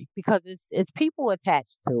story, because it's people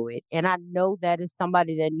attached to it, and I know that it's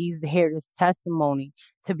somebody that needs to hear this testimony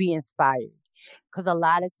to be inspired. Because a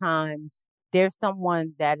lot of times there's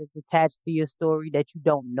someone that is attached to your story that you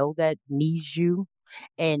don't know that needs you,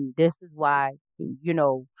 and this is why, you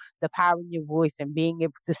know, the power in your voice and being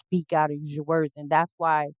able to speak out and use your words. And that's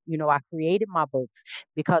why, I created my books,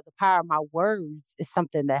 because the power of my words is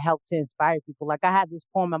something that helps to inspire people. Like, I have this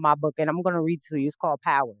poem in my book, and I'm going to read it to you. It's called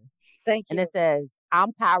Power. Thank And you. it says,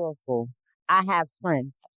 I'm powerful. I have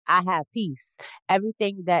strength. I have peace.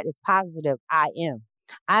 Everything that is positive, I am.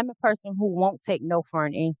 I'm a person who won't take no for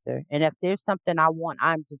an answer. And if there's something I want,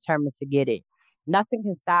 I'm determined to get it. Nothing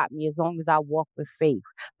can stop me as long as I walk with faith.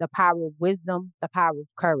 The power of wisdom, the power of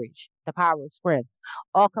courage, the power of strength,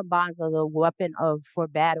 all combines as a weapon of for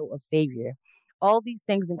battle of savior. All these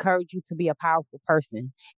things encourage you to be a powerful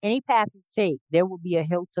person. Any path you take, there will be a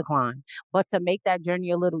hill to climb. But to make that journey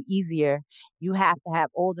a little easier, you have to have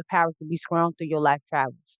all the power to be strong through your life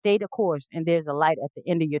travel. Stay the course, and there's a light at the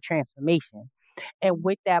end of your transformation. And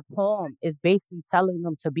with that poem is basically telling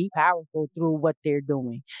them to be powerful through what they're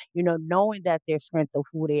doing, knowing that they're strength of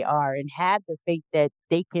who they are, and have the faith that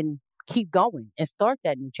they can keep going and start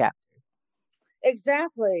that new chapter.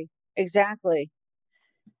 Exactly. Exactly.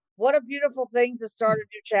 What a beautiful thing to start a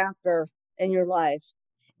new chapter in your life.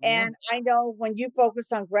 Yeah. And I know when you focus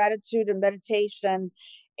on gratitude and meditation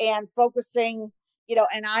and focusing,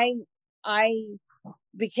 and I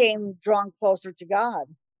became drawn closer to God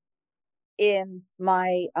in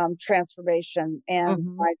my transformation and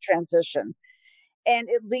Hmm. my transition. And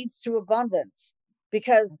it leads to abundance,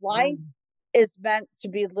 because life Hmm. is meant to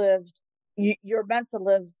be lived. You're meant to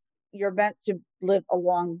live. You're meant to live a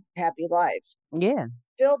long, happy life Yeah.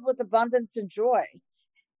 filled with abundance and joy.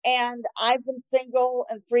 And I've been single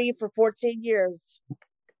and free for 14 years.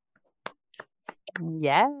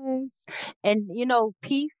 Yes. And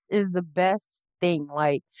peace is the best thing.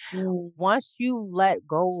 Like, Mm, once you let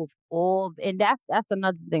go of all, and that's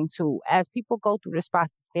another thing too. As people go through this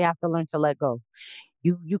process, they have to learn to let go.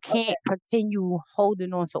 You okay. can't continue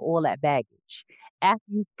holding on to all that baggage.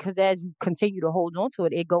 Because as you continue to hold on to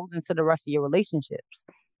it, it goes into the rest of your relationships.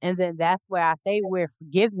 And then that's where I say, where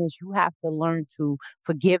forgiveness, you have to learn to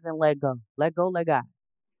forgive and let go. Let go, let God.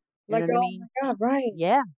 You Let know what go. I Oh mean? my God. Right.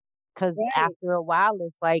 Yeah. Because Right. after a while,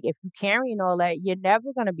 it's like, if you're carrying all that, you're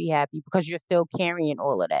never going to be happy because you're still carrying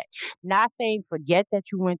all of that. Not saying forget that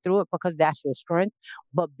you went through it, because that's your strength,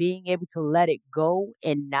 but being able to let it go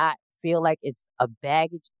and not feel like it's a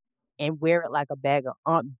baggage, and wear it like a bag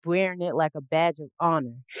of wearing it like a badge of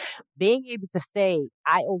honor. Being able to say,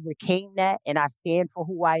 I overcame that and I stand for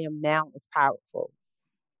who I am now, is powerful.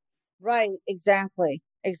 Right. Exactly.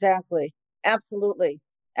 Exactly. Absolutely.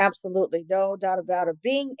 Absolutely. No doubt about it.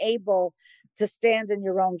 Being able to stand in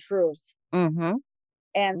your own truth Mm-hmm.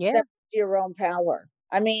 and Yeah. step into your own power.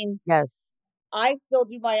 I mean, Yes. I still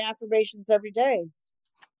do my affirmations every day.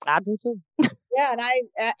 I do too. Yeah. And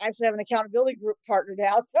actually have an accountability group partner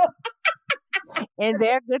now. So, And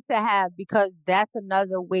they're good to have, because that's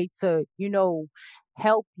another way to,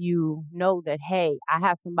 help you know that, hey, I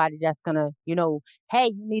have somebody that's gonna, hey,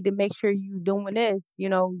 you need to make sure you doing this,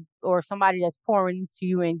 or somebody that's pouring into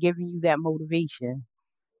you and giving you that motivation.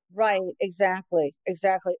 right. Exactly.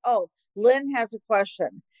 Exactly. Oh, Lynn has a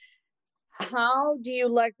question. How do you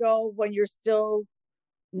let go when you're still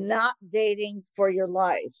not dating for your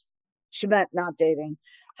life? She meant not dating.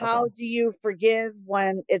 Okay. How do you forgive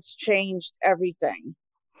when it's changed everything?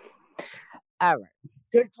 All right.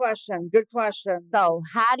 Good question. Good question. So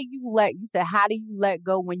you said, how do you let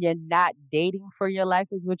go when you're not dating for your life,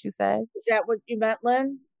 is what you said? Is that what you meant,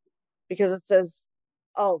 Lynn? Because it says,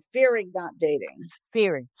 oh, fearing not dating.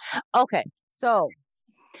 Fearing. Okay. So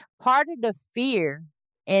part of the fear,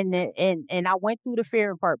 and I went through the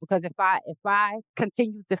fearing part, because if I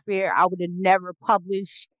continued to fear, I would have never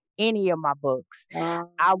published any of my books. Uh,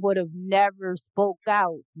 I would have never spoke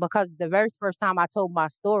out, because the very first time I told my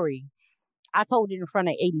story, I told it in front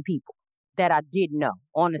of 80 people that I didn't know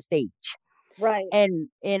on the stage. right. And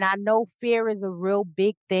I know fear is a real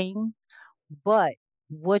big thing, but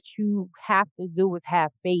what you have to do is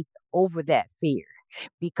have faith over that fear.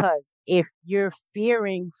 Because if you're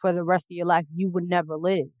fearing for the rest of your life, you would never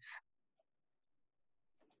live.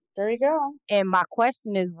 There you go. And my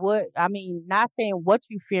question is not saying what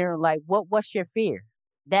you fear, like what's your fear?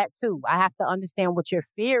 That too. I have to understand what your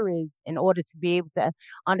fear is in order to be able to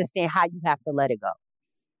understand how you have to let it go.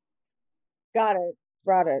 Got it.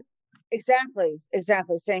 Got it. Exactly.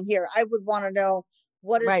 Exactly. Same here. I would want to know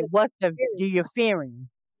what is Right. the What's the fear? do you're fearing?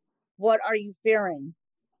 What are you fearing?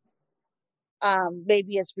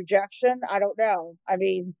 Maybe it's rejection. I don't know. I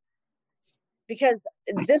mean, because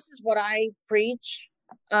this is what I preach,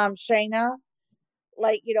 Shana.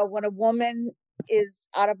 Like, when a woman is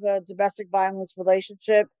out of a domestic violence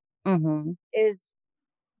relationship, Mm-hmm. is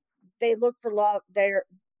they look for love. They're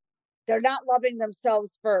not loving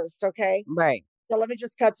themselves first, okay? Right. So let me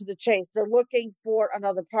just cut to the chase. They're looking for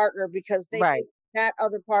another partner because they Right. think that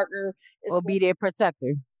other partner is Or be their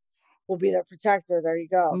protector. will be their protector. There you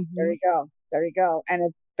go. There Mm-hmm. you go. There you go. And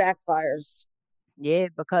it backfires. Yeah,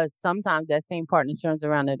 because sometimes that same partner turns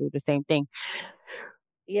around and do the same thing.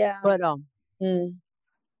 Yeah. But Mm.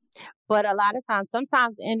 but a lot of times,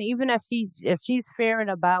 sometimes, and even if she's fearing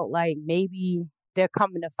about like maybe they're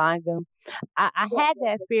coming to find them, I Yeah, had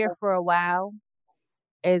yeah, that fear yeah, for a while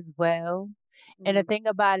as well. yeah. And the Mm. thing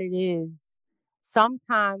about it is,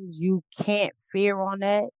 sometimes you can't fear on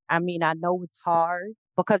that. I mean, I know it's hard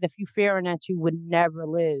because if you fear on that, you would never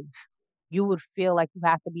live. You would feel like you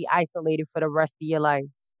have to be isolated for the rest of your life.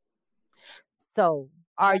 So,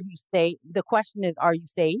 are Right. you safe? The question is, are you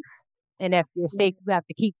safe? And if you're Mm. safe, you have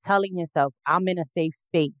to keep telling yourself, I'm in a safe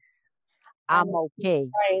space. I'm I'm okay.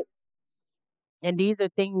 right. And these are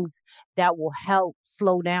things that will help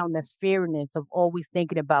slow down the fearness of always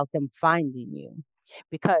thinking about them finding you.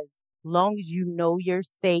 Because long as you know you're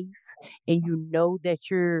safe and you know that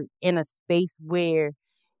you're in a space where,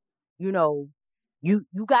 you know, you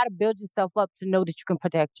got to build yourself up to know that you can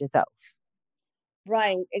protect yourself,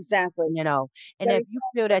 Right. Exactly. you know. And There if you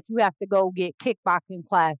you feel that you have to go get kickboxing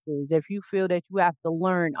classes, if you feel that you have to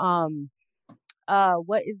learn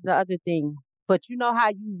what is the other thing? But you know how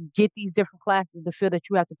you get these different classes to feel that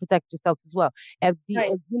you have to protect yourself as well. right. If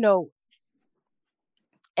you know,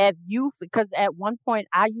 if you because at one point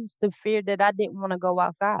I used to fear that I didn't want to go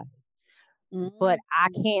outside, but Mm. I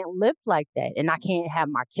can't live like that, and I can't have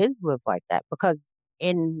my kids live like that because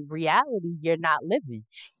in reality, you're not living.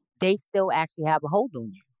 They still actually have a hold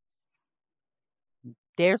on you.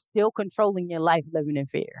 They're still controlling your life, living in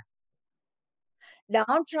fear. Now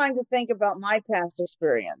I'm trying to think about my past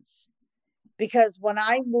experience because when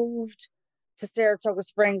I moved to Saratoga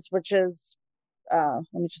Springs, which is let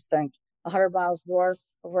me just think, 100 miles north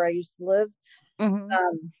of where I used to live, Mhm.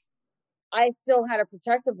 um, I still had a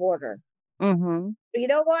protective order. Mhm. But you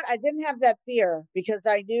know what? I didn't have that fear because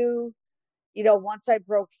I knew, once I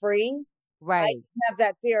broke free, I Right. didn't have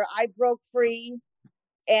that fear. I broke free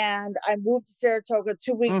and I moved to Saratoga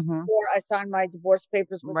 2 weeks Mhm. before I signed my divorce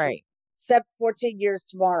papers, which Right. is 14 years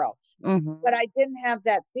tomorrow. But Mhm. I didn't have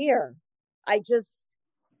that fear. I just,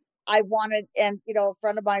 I wanted, and, a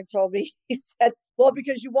friend of mine told me, he said, well,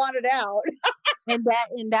 because you wanted out. And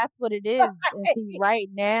that's what it is. And see, right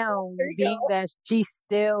now, There you being go. that she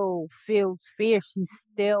still feels fear, she's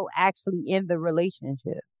still actually in the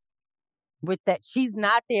relationship. With that, she's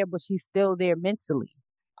not there, but she's still there mentally.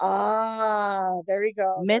 Ah, there you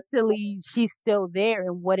go. There you go. Mentally, she's still there.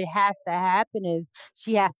 And what it has to happen is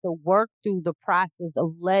she has to work through the process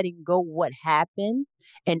of letting go what happened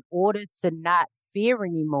in order to not fear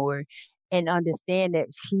anymore and understand that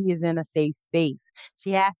she is in a safe space.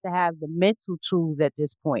 She has to have the mental tools at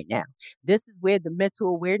this point now. This is where the mental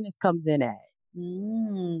awareness comes in at.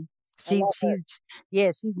 Mm, I She love it. she's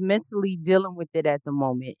yeah, she's mentally dealing with it at the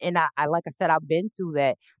moment. And I like I said, I've been through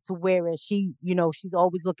that to whereas she's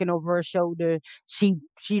always looking over her shoulder. She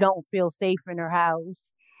don't feel safe in her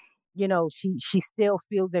house. She still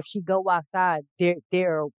feels if she go outside,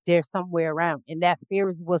 they're somewhere around. And that fear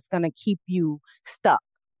is what's gonna keep you stuck.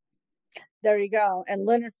 There you go. And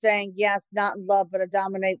Lynn is saying, yes, not in love, but it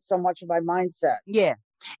dominates so much of my mindset. Yeah.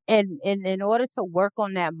 And in order to work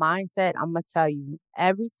on that mindset, I'm gonna tell you,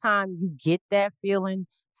 every time you get that feeling,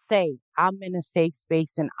 say, I'm in a safe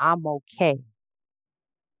space and I'm okay.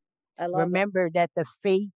 I love it. Remember that the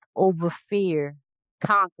faith over fear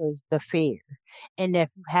conquers the fear. And if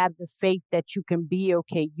you have the faith that you can be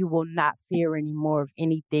okay, you will not fear anymore of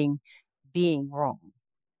anything being wrong.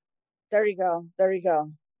 There you go. There you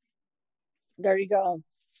go. There you go.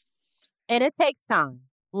 And it takes time.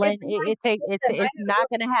 Lynn, It's it, work. it take Listen, I it's had to not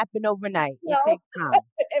work, gonna happen overnight. you It know, takes time.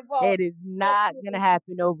 it won't. It is not gonna Absolutely.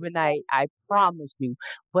 happen overnight. I promise you.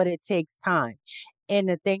 But it takes time. And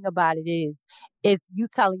the thing about it is, it's you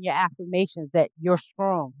telling your affirmations that you're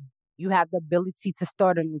strong. You have the ability to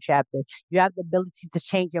start a new chapter. You have the ability to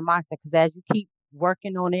change your mindset because as you keep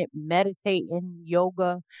working on it, meditating,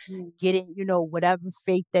 yoga, Mm. getting, whatever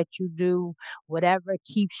faith that you do, whatever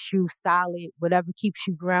keeps you solid, whatever keeps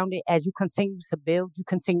you grounded, as you continue to build, you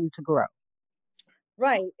continue to grow.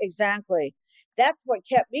 Right, exactly. That's what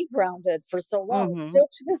kept me grounded for so long, Hmm. still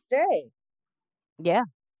to this day. Yeah,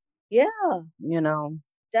 Yeah, you know,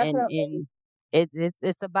 definitely. and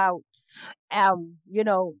it's about you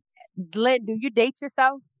know, Glenn, do you date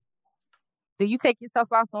yourself? Do you take yourself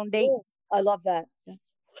out on Ooh, dates? I love that. Yeah.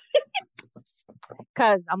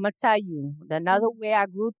 Cause Imma tell you, another Mm. way I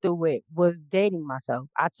grew through it was dating myself.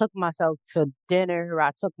 I took myself to dinner,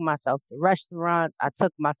 I took myself to restaurants, I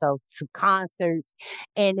took myself to concerts,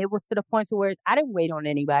 and it was to the point to where I didn't wait on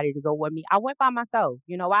anybody to go with me. I went by myself.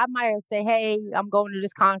 I might have said, "Hey, I'm going to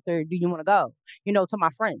this concert. Do you want to go?" To my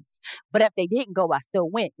friends. But if they didn't go, I still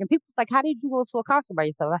went. And people's like, "How did you go to a concert by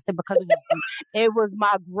yourself?" I said, "Because it was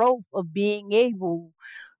my growth of being able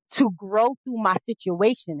to grow through my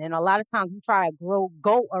situation. And a lot of times we try to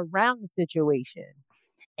go around the situation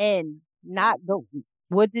and not go.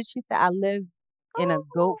 What did she say? I live in a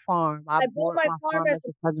goat Oh, farm. I I bought bought my my farm farm as as a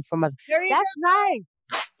a present from us. there you That's go. nice.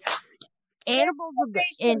 Animals are good.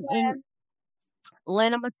 And Transformation,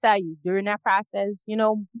 Lynn, I'm gonna tell you, during that process,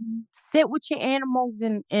 man. sit with your animals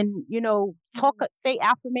and talk, Mhm. say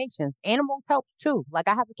affirmations. Animals help too. Like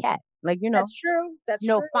I have a cat. Like, That's true. That's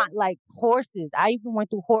true. find like horses. I even went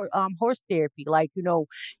through horse therapy. Like,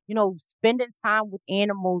 spending time with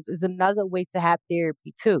animals is another way to have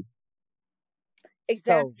therapy too. So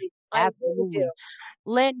Exactly. I agree with you. absolutely.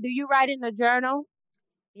 Lynn, do you write in a journal?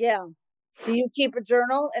 Yeah. Do you keep a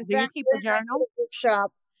journal? In Do you fact, keep a Lynn, I did journal? a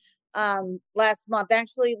workshop last month.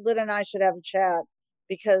 Actually, Lynn and I should have a chat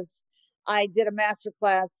because I did a master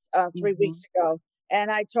class 3 weeks Hmm. ago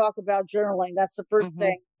and I talk about journaling. That's the first Hmm.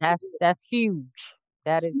 thing to That's do. that's huge.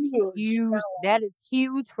 That is Huge huge. journaling. That is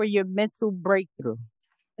huge for your mental breakthrough.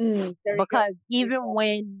 There you go. Because There you even go.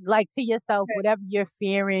 when, like, to yourself, Okay. whatever you're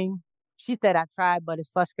fearing, she said, "I tried, but it's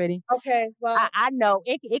frustrating." Okay. I, Well, I know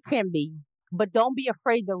it can be, but don't be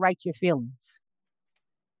afraid to write your feelings.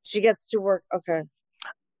 she gets to work. Okay. Okay.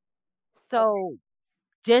 So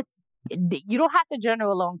just you don't have to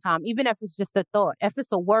journal a long time, even if it's just a thought. If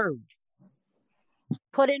it's a word,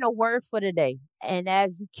 put in a word for the day, and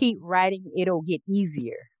as you keep writing, it'll get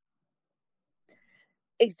easier.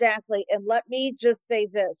 Exactly. And let me just say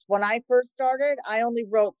this. When I first started, I only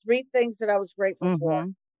wrote three things that I was grateful for. Hmm.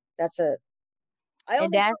 That's it. I And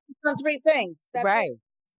only that's focused on three things. That's it. right,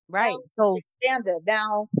 Now right. So,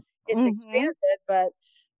 it's hmm expanded, but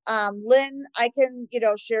Lynn, I can,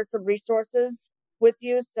 share some resources with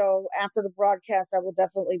you. So after the broadcast, I will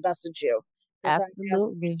definitely message you because I have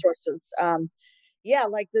absolutely. resources. Yeah,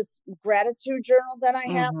 like this gratitude journal that I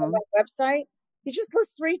have on Hmm. my website. You just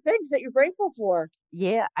list three things that you're grateful for.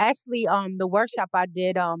 Yeah, actually, the workshop I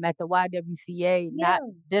did at the YWCA, not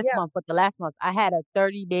Yeah, this yeah. month, but the last month, I had a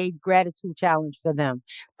 30-day gratitude challenge for them.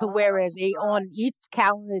 So Uh, whereas they on each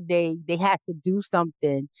calendar day they had to do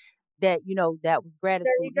something that that was there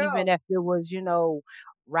you gratitude, even go. if it was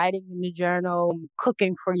writing in the journal,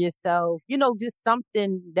 cooking for yourself, just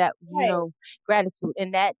something that Right. gratitude,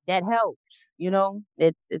 and that helps.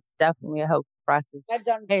 It's definitely a helpful process. I've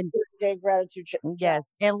done And 30-day gratitude yes,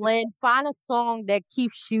 and challenge. Lynn, find a song that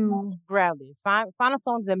keeps you grounded. Find a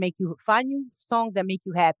songs that make you find you songs that make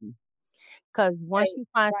you happy. Because once Right, you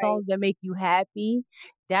find right. songs that make you happy,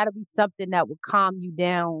 that'll be something that will calm you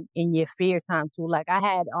down in your fear time too. Like I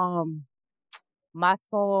had my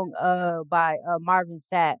song by Marvin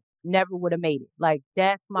Sapp, Never Would Have Made It. Like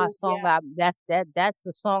that's my Oh, song. yeah. That's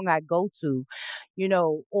the song I go to,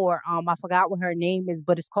 or I forgot what her name is,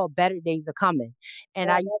 but it's called Better Days Are Coming. And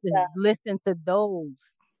Oh, I I used love to that. listen to those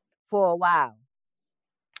for a while.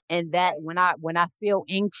 And that Right. when I feel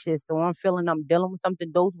anxious or I'm feeling I'm dealing with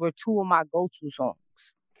something, those were two of my go-to songs.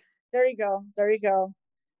 There you go. There you go.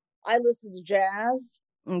 I listen to jazz.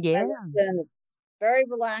 I Yeah, listen very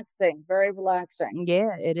relaxing, very relaxing.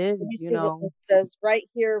 yeah, it is, Let me see what this says. Right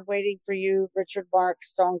here, waiting for you, Richard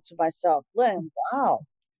Marx song to myself. Lynn, wow.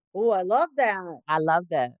 Oh, I love that. I love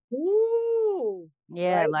that. Ooh.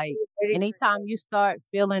 Yeah, Right like here, waiting for anytime you start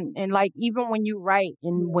feeling, and like even when you write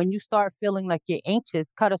and you. when you start feeling like you're anxious,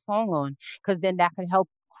 cut a song on because then that could help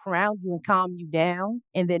ground you and calm you down,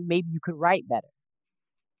 and then maybe you could write better.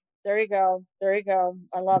 There you go. There you go.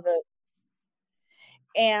 I love it.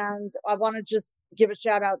 And I want to just give a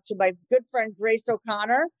shout out to my good friend Grace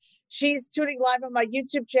O'Connor. She's tuning live on my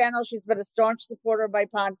YouTube channel. She's been a staunch supporter of my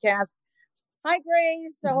podcast. Hi,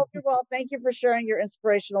 Grace. I hope you're well. Thank you for sharing your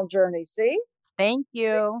inspirational journey. See? Thank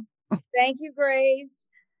you. Thank you, Grace.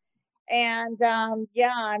 And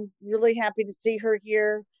yeah, I'm really happy to see her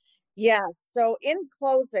here. Yes. So, in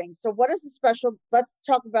closing, so what is the special? Let's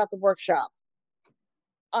talk about the workshop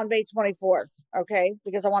on May 24th, okay?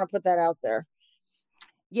 Because I want to put that out there.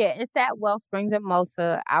 Yeah, it's at Wellsprings in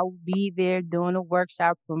Mosa. I will be there doing a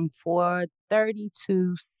workshop from 4:30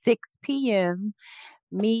 to 6 p.m.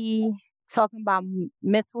 Me talking about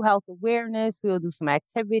mental health awareness. We'll do some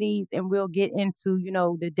activities and we'll get into,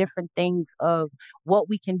 the different things of what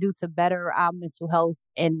we can do to better our mental health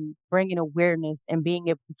and bringing awareness and being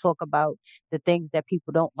able to talk about the things that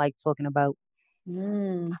people don't like talking about.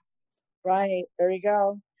 Mm, right. There you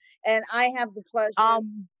go. And I have the pleasure.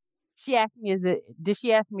 Um, did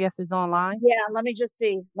she ask me if it's online? Yeah, let me just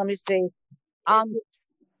see. Let me see. Is Um, it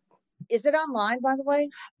is it online, by the way?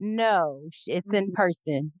 no, it's in Mm,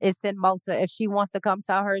 person. It's in Malta. If she wants to come,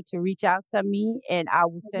 tell her to reach out to me and I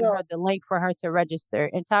will I send her will. the link for her to register.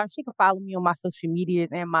 And tell her she can follow me on my social medias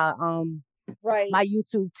and Right. my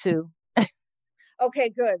YouTube too. Okay,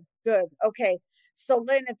 good, good. Okay. So,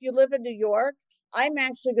 Lynn, if you live in New York, I'm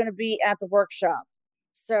actually going to be at the workshop.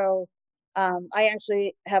 So, I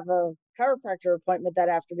actually have a chiropractor appointment that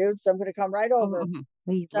afternoon, so I'm going to come right over.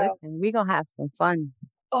 Please So, listen. We're gonna have some fun.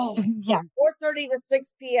 oh, yeah, 4:30 to 6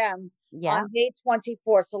 p.m. Yeah. on May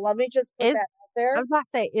 24th. So, let me just put Is that out there. I was about to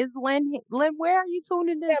say, is Lynn, where are you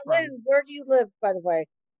tuning in Yeah, from? Lynn, where do you live, by the way?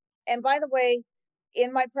 And by the way,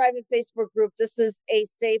 in my private Facebook group, this is a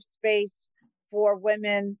safe space for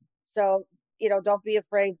women. So, don't be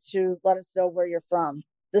afraid to let us know where you're from.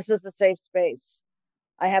 This is a safe space.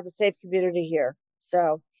 I have a safe community here.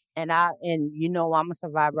 So, And I'm a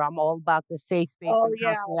survivor. I'm all about the safe space oh, and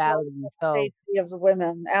yeah, it's all confidentiality. about the So safety of the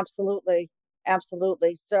women. Absolutely.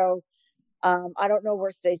 Absolutely. So, I don't know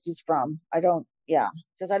where Stacy's from. I don't, yeah,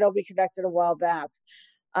 because I know we connected a while back.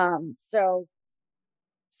 So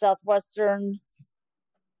Southwestern,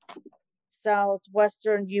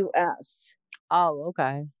 Southwestern US. oh,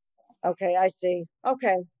 okay. Okay, I see.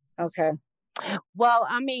 Okay. Okay. Well,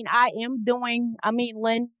 Lynn, I am doing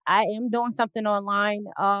something online.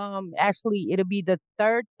 Actually, it'll be the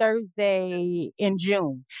third Thursday in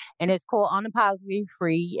June, and it's called Unapologetically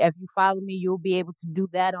Free. If you follow me, you'll be able to do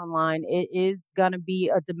that online. It is gonna be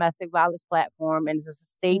a domestic violence platform, and it's a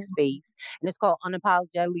safe Mm, space, and it's called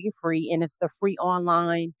Unapologetically Free, and it's the free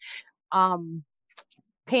online um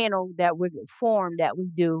panel that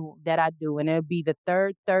I do, and it'll be the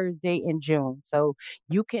third Thursday in June. So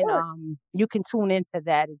good. you can tune into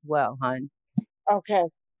that as well, hon. Okay.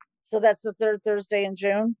 So that's the third Thursday in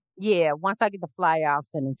June? Yeah, once I get the flyer, I'll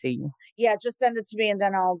send it to you. Yeah, just send it to me and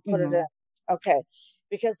then I'll put it in. Hmm. Okay.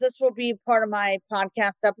 Because this will be part of my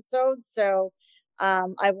podcast episode. So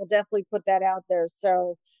I will definitely put that out there.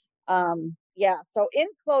 So yeah. So in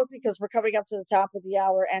closing, because we're coming up to the top of the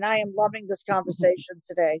hour and I am loving this conversation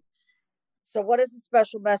today. So what is the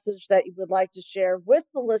special message that you would like to share with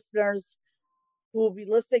the listeners who will be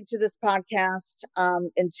listening to this podcast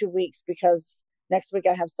in 2 weeks? Because next week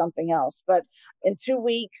I have something else. But in 2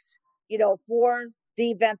 weeks, for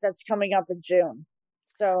the event that's coming up in June.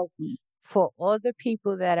 So, For all the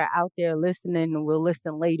people that are out there listening and will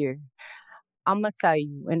listen later, I'm gonna tell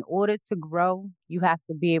you, in order to grow, you have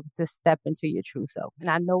to be able to step into your true self. And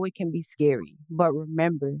I know it can be scary, but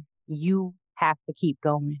remember, you have to keep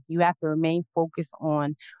going. You have to remain focused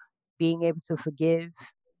on being able to forgive,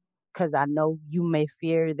 because I know you may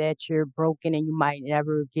fear that you're broken and you might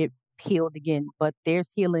never get healed again, but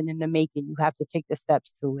there's healing in the making. You have to take the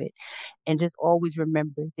steps to it. And just always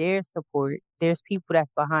remember there's support, there's people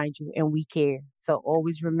that's behind you, and we care. So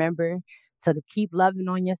always remember to keep loving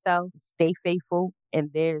on yourself, stay faithful, and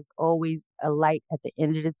there's always a light at the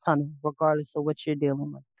end of the tunnel, regardless of what you're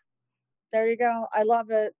dealing with. there you go. I love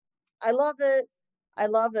it. I love it. I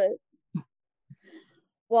love it.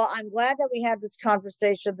 Well, I'm glad that we had this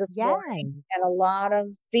conversation this morning Yes. and a lot of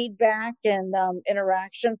feedback and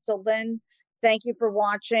interaction. So, Lynn, thank you for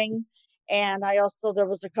watching. And there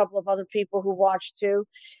was a couple of other people who watched too.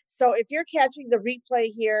 So, if you're catching the replay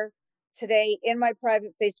here today in my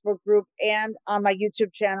private Facebook group and on my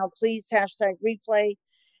YouTube channel, please hashtag replay.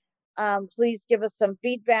 Please give us some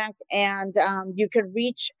feedback and you can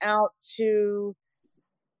reach out to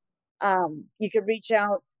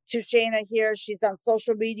Shana here. She's on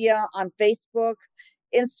social media on Facebook,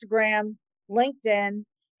 Instagram, LinkedIn,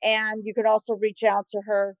 and you can also reach out to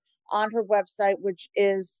her on her website, which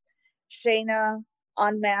is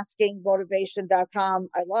ShanaUnmaskingMotivation.com.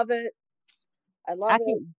 I love it. I love I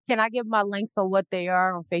it. can I give my links on what they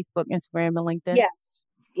are on Facebook, Instagram, and LinkedIn? Yes.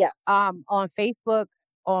 Yes. On Facebook,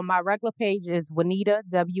 On my regular page is Wanita,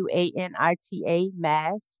 Wanita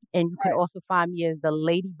Mask, and you All can right. also find me as the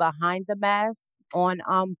lady behind the mask on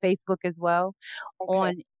Facebook as well. Okay.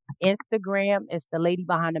 On Instagram, it's the lady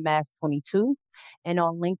behind the mask 22, and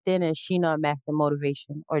on LinkedIn is Sheena Master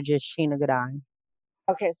Motivation or just Sheena Gourdine.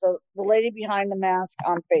 Okay. So the lady behind the mask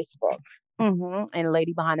on Facebook And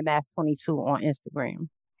lady behind the mask 22 on Instagram.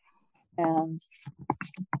 and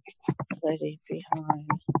lady behind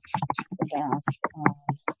the mask on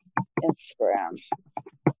Instagram.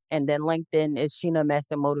 And then LinkedIn is Sheena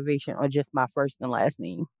Master Motivation or just my first and last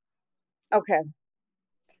name. Okay.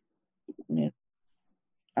 Yeah.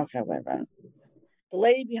 Okay. Wait a minute. The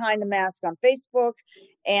lady behind the mask on Facebook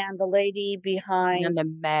and the lady behind. And the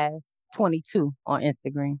mask 22 on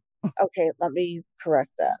Instagram. Okay. Let me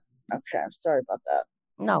correct that. Okay. I'm sorry about that.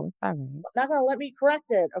 No, it's all right. Not going to let me correct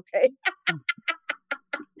it. Okay.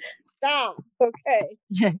 Stop. Okay.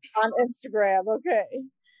 On Instagram. Okay.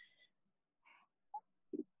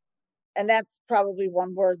 And that's probably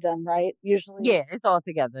one word then, right? Usually. Yeah, it's all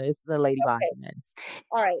together. It's the lady behind Okay. the mask.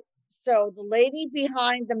 All right. So the lady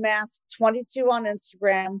behind the mask 22 on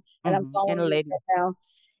Instagram, and I'm And following the you lady right now,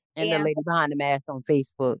 and the and lady behind the mask on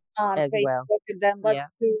Facebook on as well. Facebook, and then Yeah.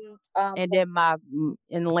 let's do And then my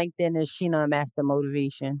in LinkedIn is Sheena Master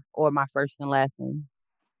Motivation or my first and last name.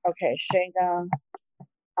 okay, Shana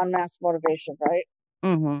on mass motivation, right?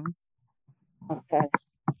 Mhm. Okay.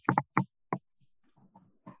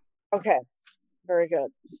 Okay. Very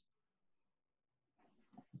good.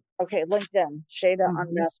 Okay, LinkedIn, Shana on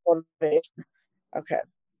Mhm. mass motivation. Okay.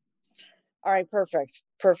 All right, perfect.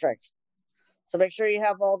 Perfect. So make sure you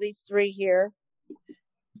have all these three here.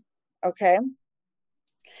 Okay.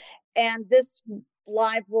 And this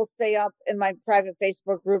live will stay up in my private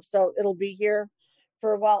Facebook group, so it'll be here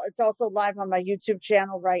for a while. It's also live on my YouTube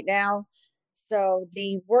channel right now. So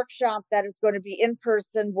the workshop that is going to be in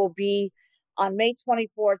person will be on May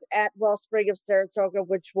 24th at Wellspring of Saratoga,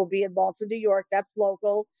 which will be in Malta, New York. That's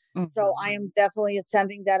local. So I Mhm. am definitely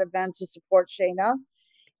attending that event to support Shana.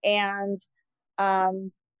 And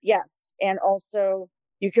yes, and also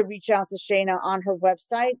you can reach out to Shana on her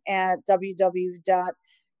website at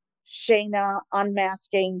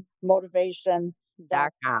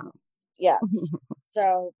www.shanaunmaskingmotivation.com. Yes.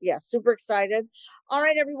 So, yeah, super excited. All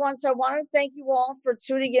right, everyone. So, I want to thank you all for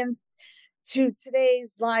tuning in to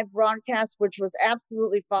today's live broadcast, which was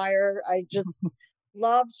absolutely fire. I just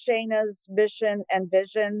love Shana's mission and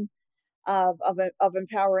vision of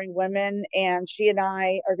empowering women, and she and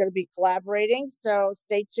I are going to be collaborating. So,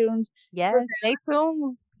 stay tuned for Yes, stay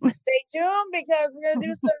tuned. stay tuned because we're going to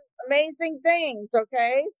do some amazing things.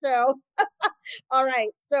 Okay. So, all right.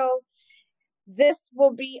 So, this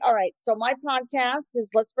will be all right. So, my podcast is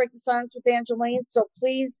Let's Break the Silence with Angeline. So,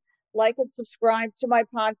 please like and subscribe to my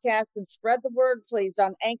podcast and spread the word, please,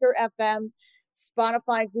 on Anchor FM,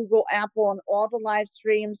 Spotify, Google, Apple, and all the live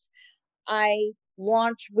streams. I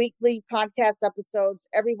launch weekly podcast episodes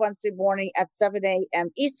every Wednesday morning at 7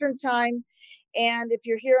 a.m. Eastern Time. And if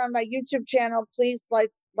you're here on my YouTube channel, please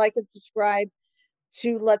like and subscribe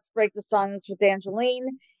to Let's Break the Silence with Angeline.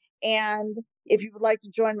 And if you would like to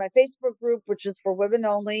join my Facebook group, which is for women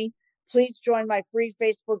only, please join my free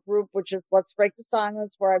Facebook group, which is Let's Break the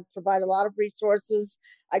Silence, where I provide a lot of resources.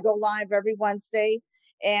 I go live every Wednesday.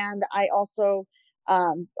 And I also,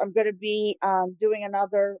 I'm going to be doing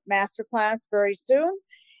another masterclass very soon.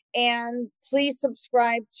 And please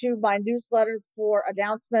subscribe to my newsletter for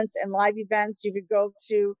announcements and live events. You could go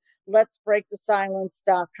to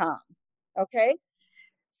letsbreakthesilence.com. Okay.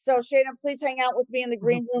 So, Shana, please hang out with me in the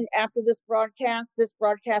green room after this broadcast. This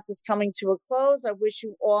broadcast is coming to a close. I wish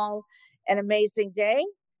you all an amazing day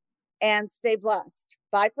and stay blessed.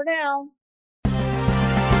 Bye for now.